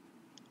beef.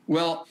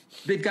 Well,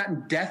 they've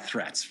gotten death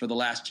threats for the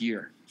last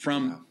year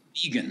from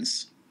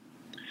vegans.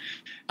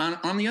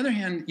 On the other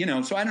hand,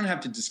 so I don't have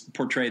to just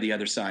portray the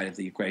other side of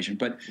the equation,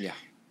 but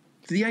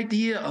the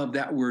idea of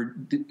that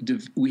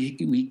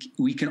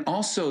we can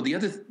also,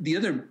 the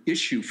other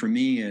issue for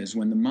me is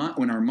when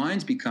our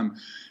minds become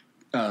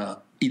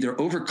either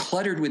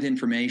over-cluttered with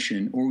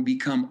information or we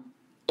become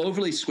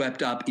overly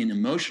swept up in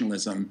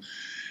emotionalism,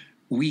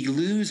 we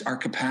lose our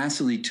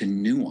capacity to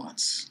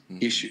nuance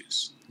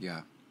issues.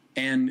 Yeah.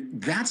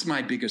 And that's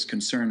my biggest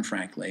concern,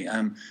 frankly.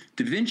 Da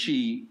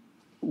Vinci,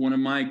 one of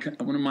my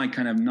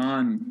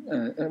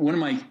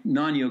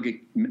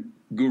non-yogic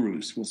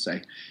gurus, we'll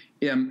say,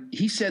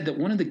 he said that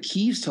one of the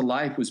keys to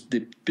life was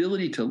the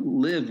ability to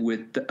live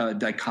with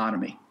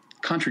dichotomy,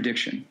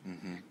 contradiction.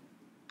 Mm-hmm.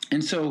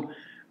 And so,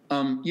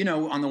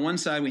 on the one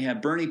side we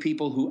have Bernie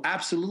people who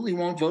absolutely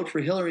won't vote for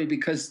Hillary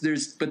because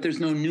there's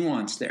no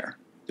nuance there.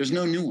 There's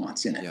no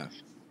nuance in it. Yeah.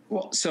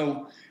 Well,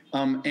 so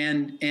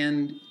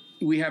and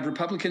we have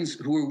Republicans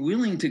who are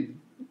willing to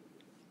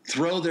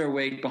throw their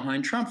weight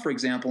behind Trump, for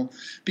example,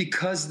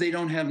 because they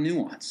don't have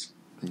nuance.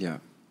 Yeah.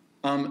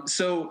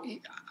 So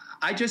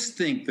I just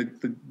think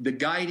the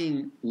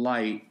guiding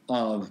light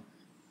of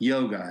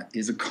yoga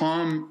is a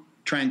calm,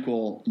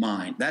 tranquil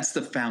mind. That's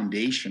the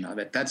foundation of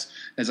it. That's,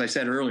 as I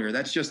said earlier,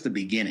 that's just the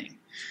beginning.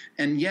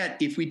 And yet,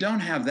 if we don't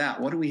have that,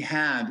 what do we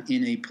have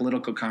in a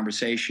political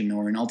conversation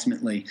or in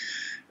ultimately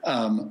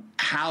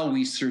how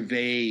we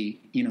survey,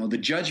 the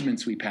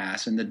judgments we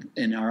pass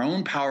and our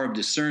own power of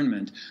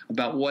discernment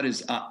about what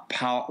is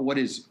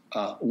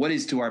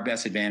to our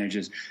best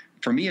advantages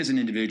for me as an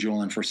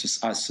individual and for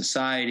us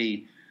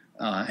society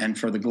and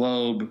for the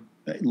globe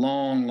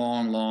long,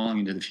 long, long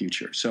into the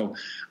future. So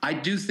I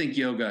do think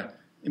yoga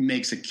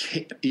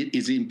it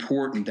is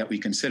important that we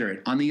consider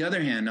it. On the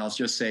other hand, I'll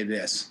just say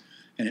this,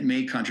 and it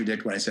may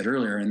contradict what I said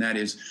earlier, and that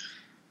is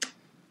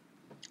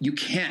you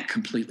can't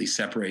completely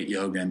separate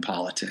yoga and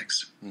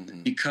politics,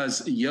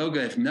 because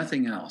yoga, if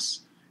nothing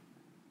else,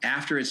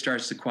 after it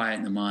starts to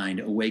quieten the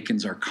mind,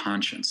 awakens our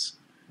conscience.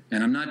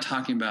 And I'm not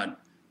talking about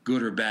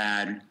good or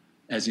bad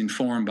as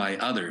informed by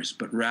others,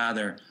 but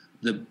rather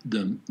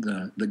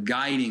the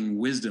guiding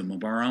wisdom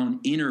of our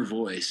own inner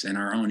voice and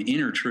our own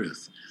inner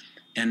truth.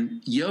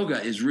 And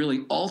yoga is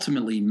really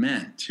ultimately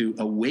meant to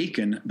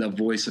awaken the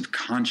voice of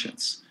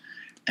conscience,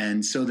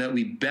 and so that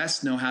we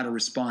best know how to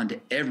respond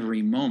to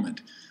every moment.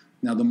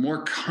 Now, the more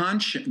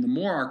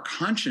our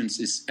conscience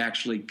is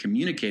actually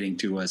communicating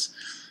to us,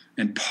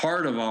 and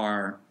part of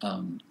our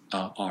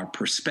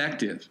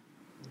perspective,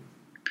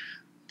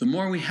 the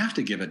more we have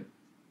to give a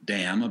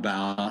damn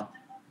about,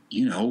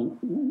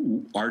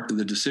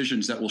 the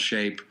decisions that will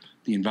shape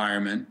the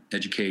environment,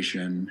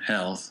 education,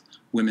 health,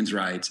 women's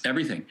rights,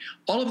 everything.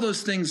 All of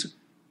those things,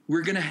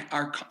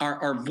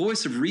 our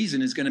voice of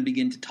reason is going to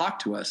begin to talk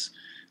to us.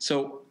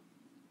 So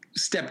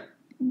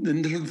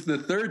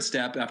the third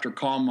step after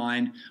calm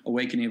mind,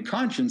 awakening of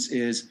conscience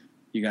is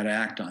you got to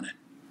act on it.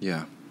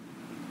 Yeah.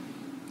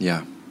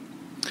 Yeah.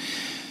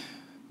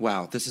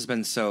 Wow, this has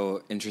been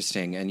so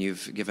interesting, and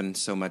you've given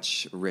so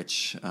much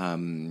rich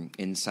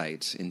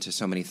insight into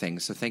so many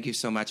things. So thank you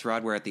so much,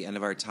 Rod. We're at the end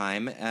of our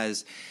time.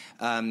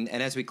 And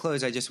as we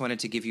close, I just wanted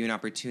to give you an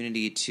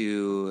opportunity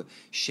to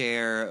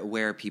share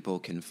where people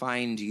can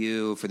find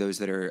you, for those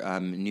that are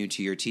new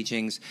to your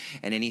teachings,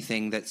 and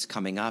anything that's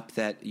coming up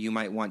that you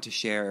might want to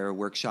share,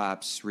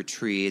 workshops,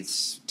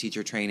 retreats,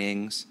 teacher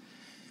trainings.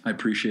 I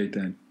appreciate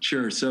that.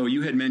 Sure. So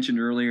you had mentioned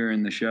earlier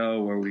in the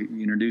show where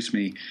you introduced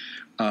me,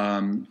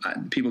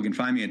 people can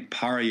find me at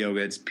Parayoga.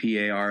 It's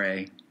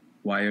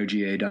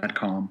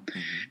PARAYOGA.com. Mm-hmm.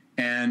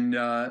 And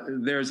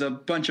there's a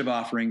bunch of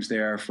offerings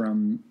there,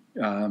 from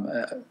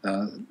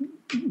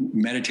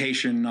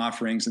meditation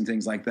offerings and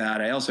things like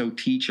that. I also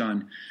teach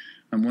I'm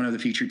one of the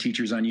featured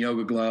teachers on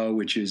Yoga Glow,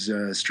 which is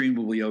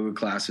streamable yoga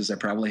classes. I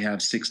probably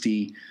have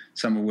 60,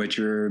 some of which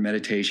are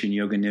meditation,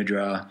 yoga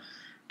nidra,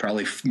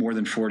 probably more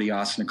than 40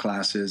 asana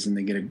classes, and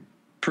they get a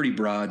pretty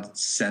broad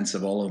sense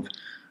of all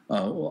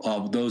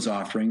of those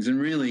offerings, and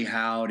really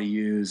how to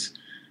use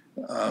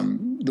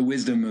the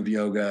wisdom of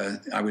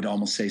yoga, I would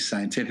almost say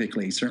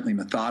scientifically, certainly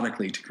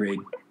methodically, to create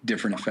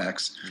different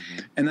effects. Mm-hmm.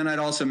 And then I'd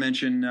also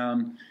mention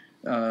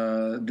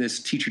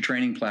this teacher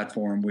training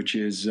platform, which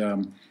is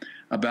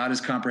about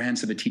as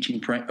comprehensive a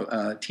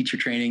teacher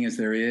training as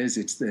there is.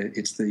 It's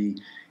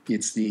the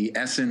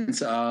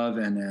essence of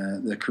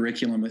and the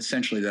curriculum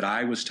essentially that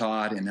I was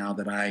taught, and now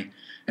that I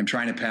am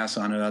trying to pass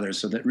on to others,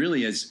 so that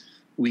really as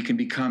we can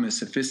become as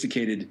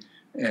sophisticated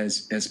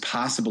as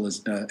possible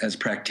as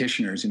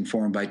practitioners,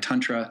 informed by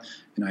Tantra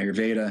and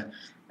Ayurveda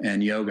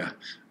and yoga.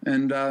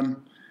 And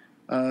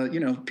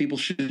people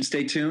should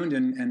stay tuned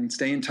and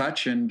stay in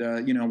touch. And,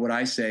 what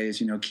I say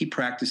is, keep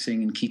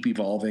practicing and keep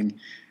evolving.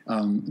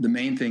 The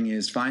main thing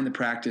is find the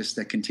practice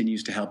that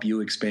continues to help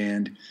you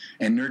expand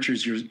and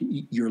nurtures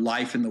your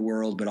life in the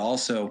world, but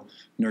also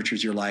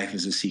nurtures your life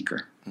as a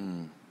seeker.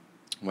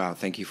 Wow.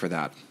 Thank you for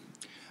that.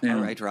 Yeah.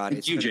 All right, Rod.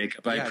 Thank you,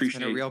 Jacob. I appreciate it. It's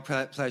been a real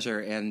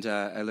pleasure, and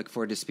I look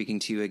forward to speaking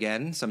to you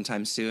again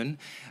sometime soon.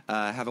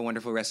 Have a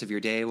wonderful rest of your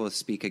day. We'll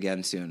speak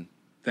again soon.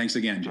 Thanks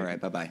again, Jacob. All right,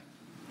 bye-bye.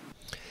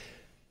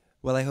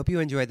 Well, I hope you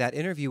enjoyed that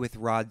interview with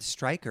Rod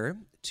Stryker.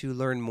 To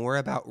learn more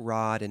about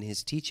Rod and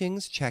his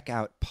teachings, check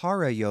out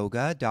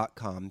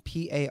parayoga.com,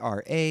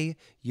 P-A-R-A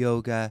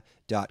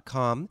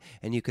yoga.com,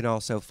 and you can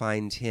also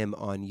find him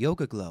on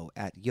Yoga Glow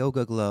at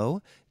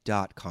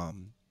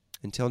yogaglow.com.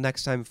 Until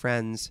next time,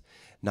 friends,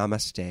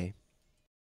 namaste.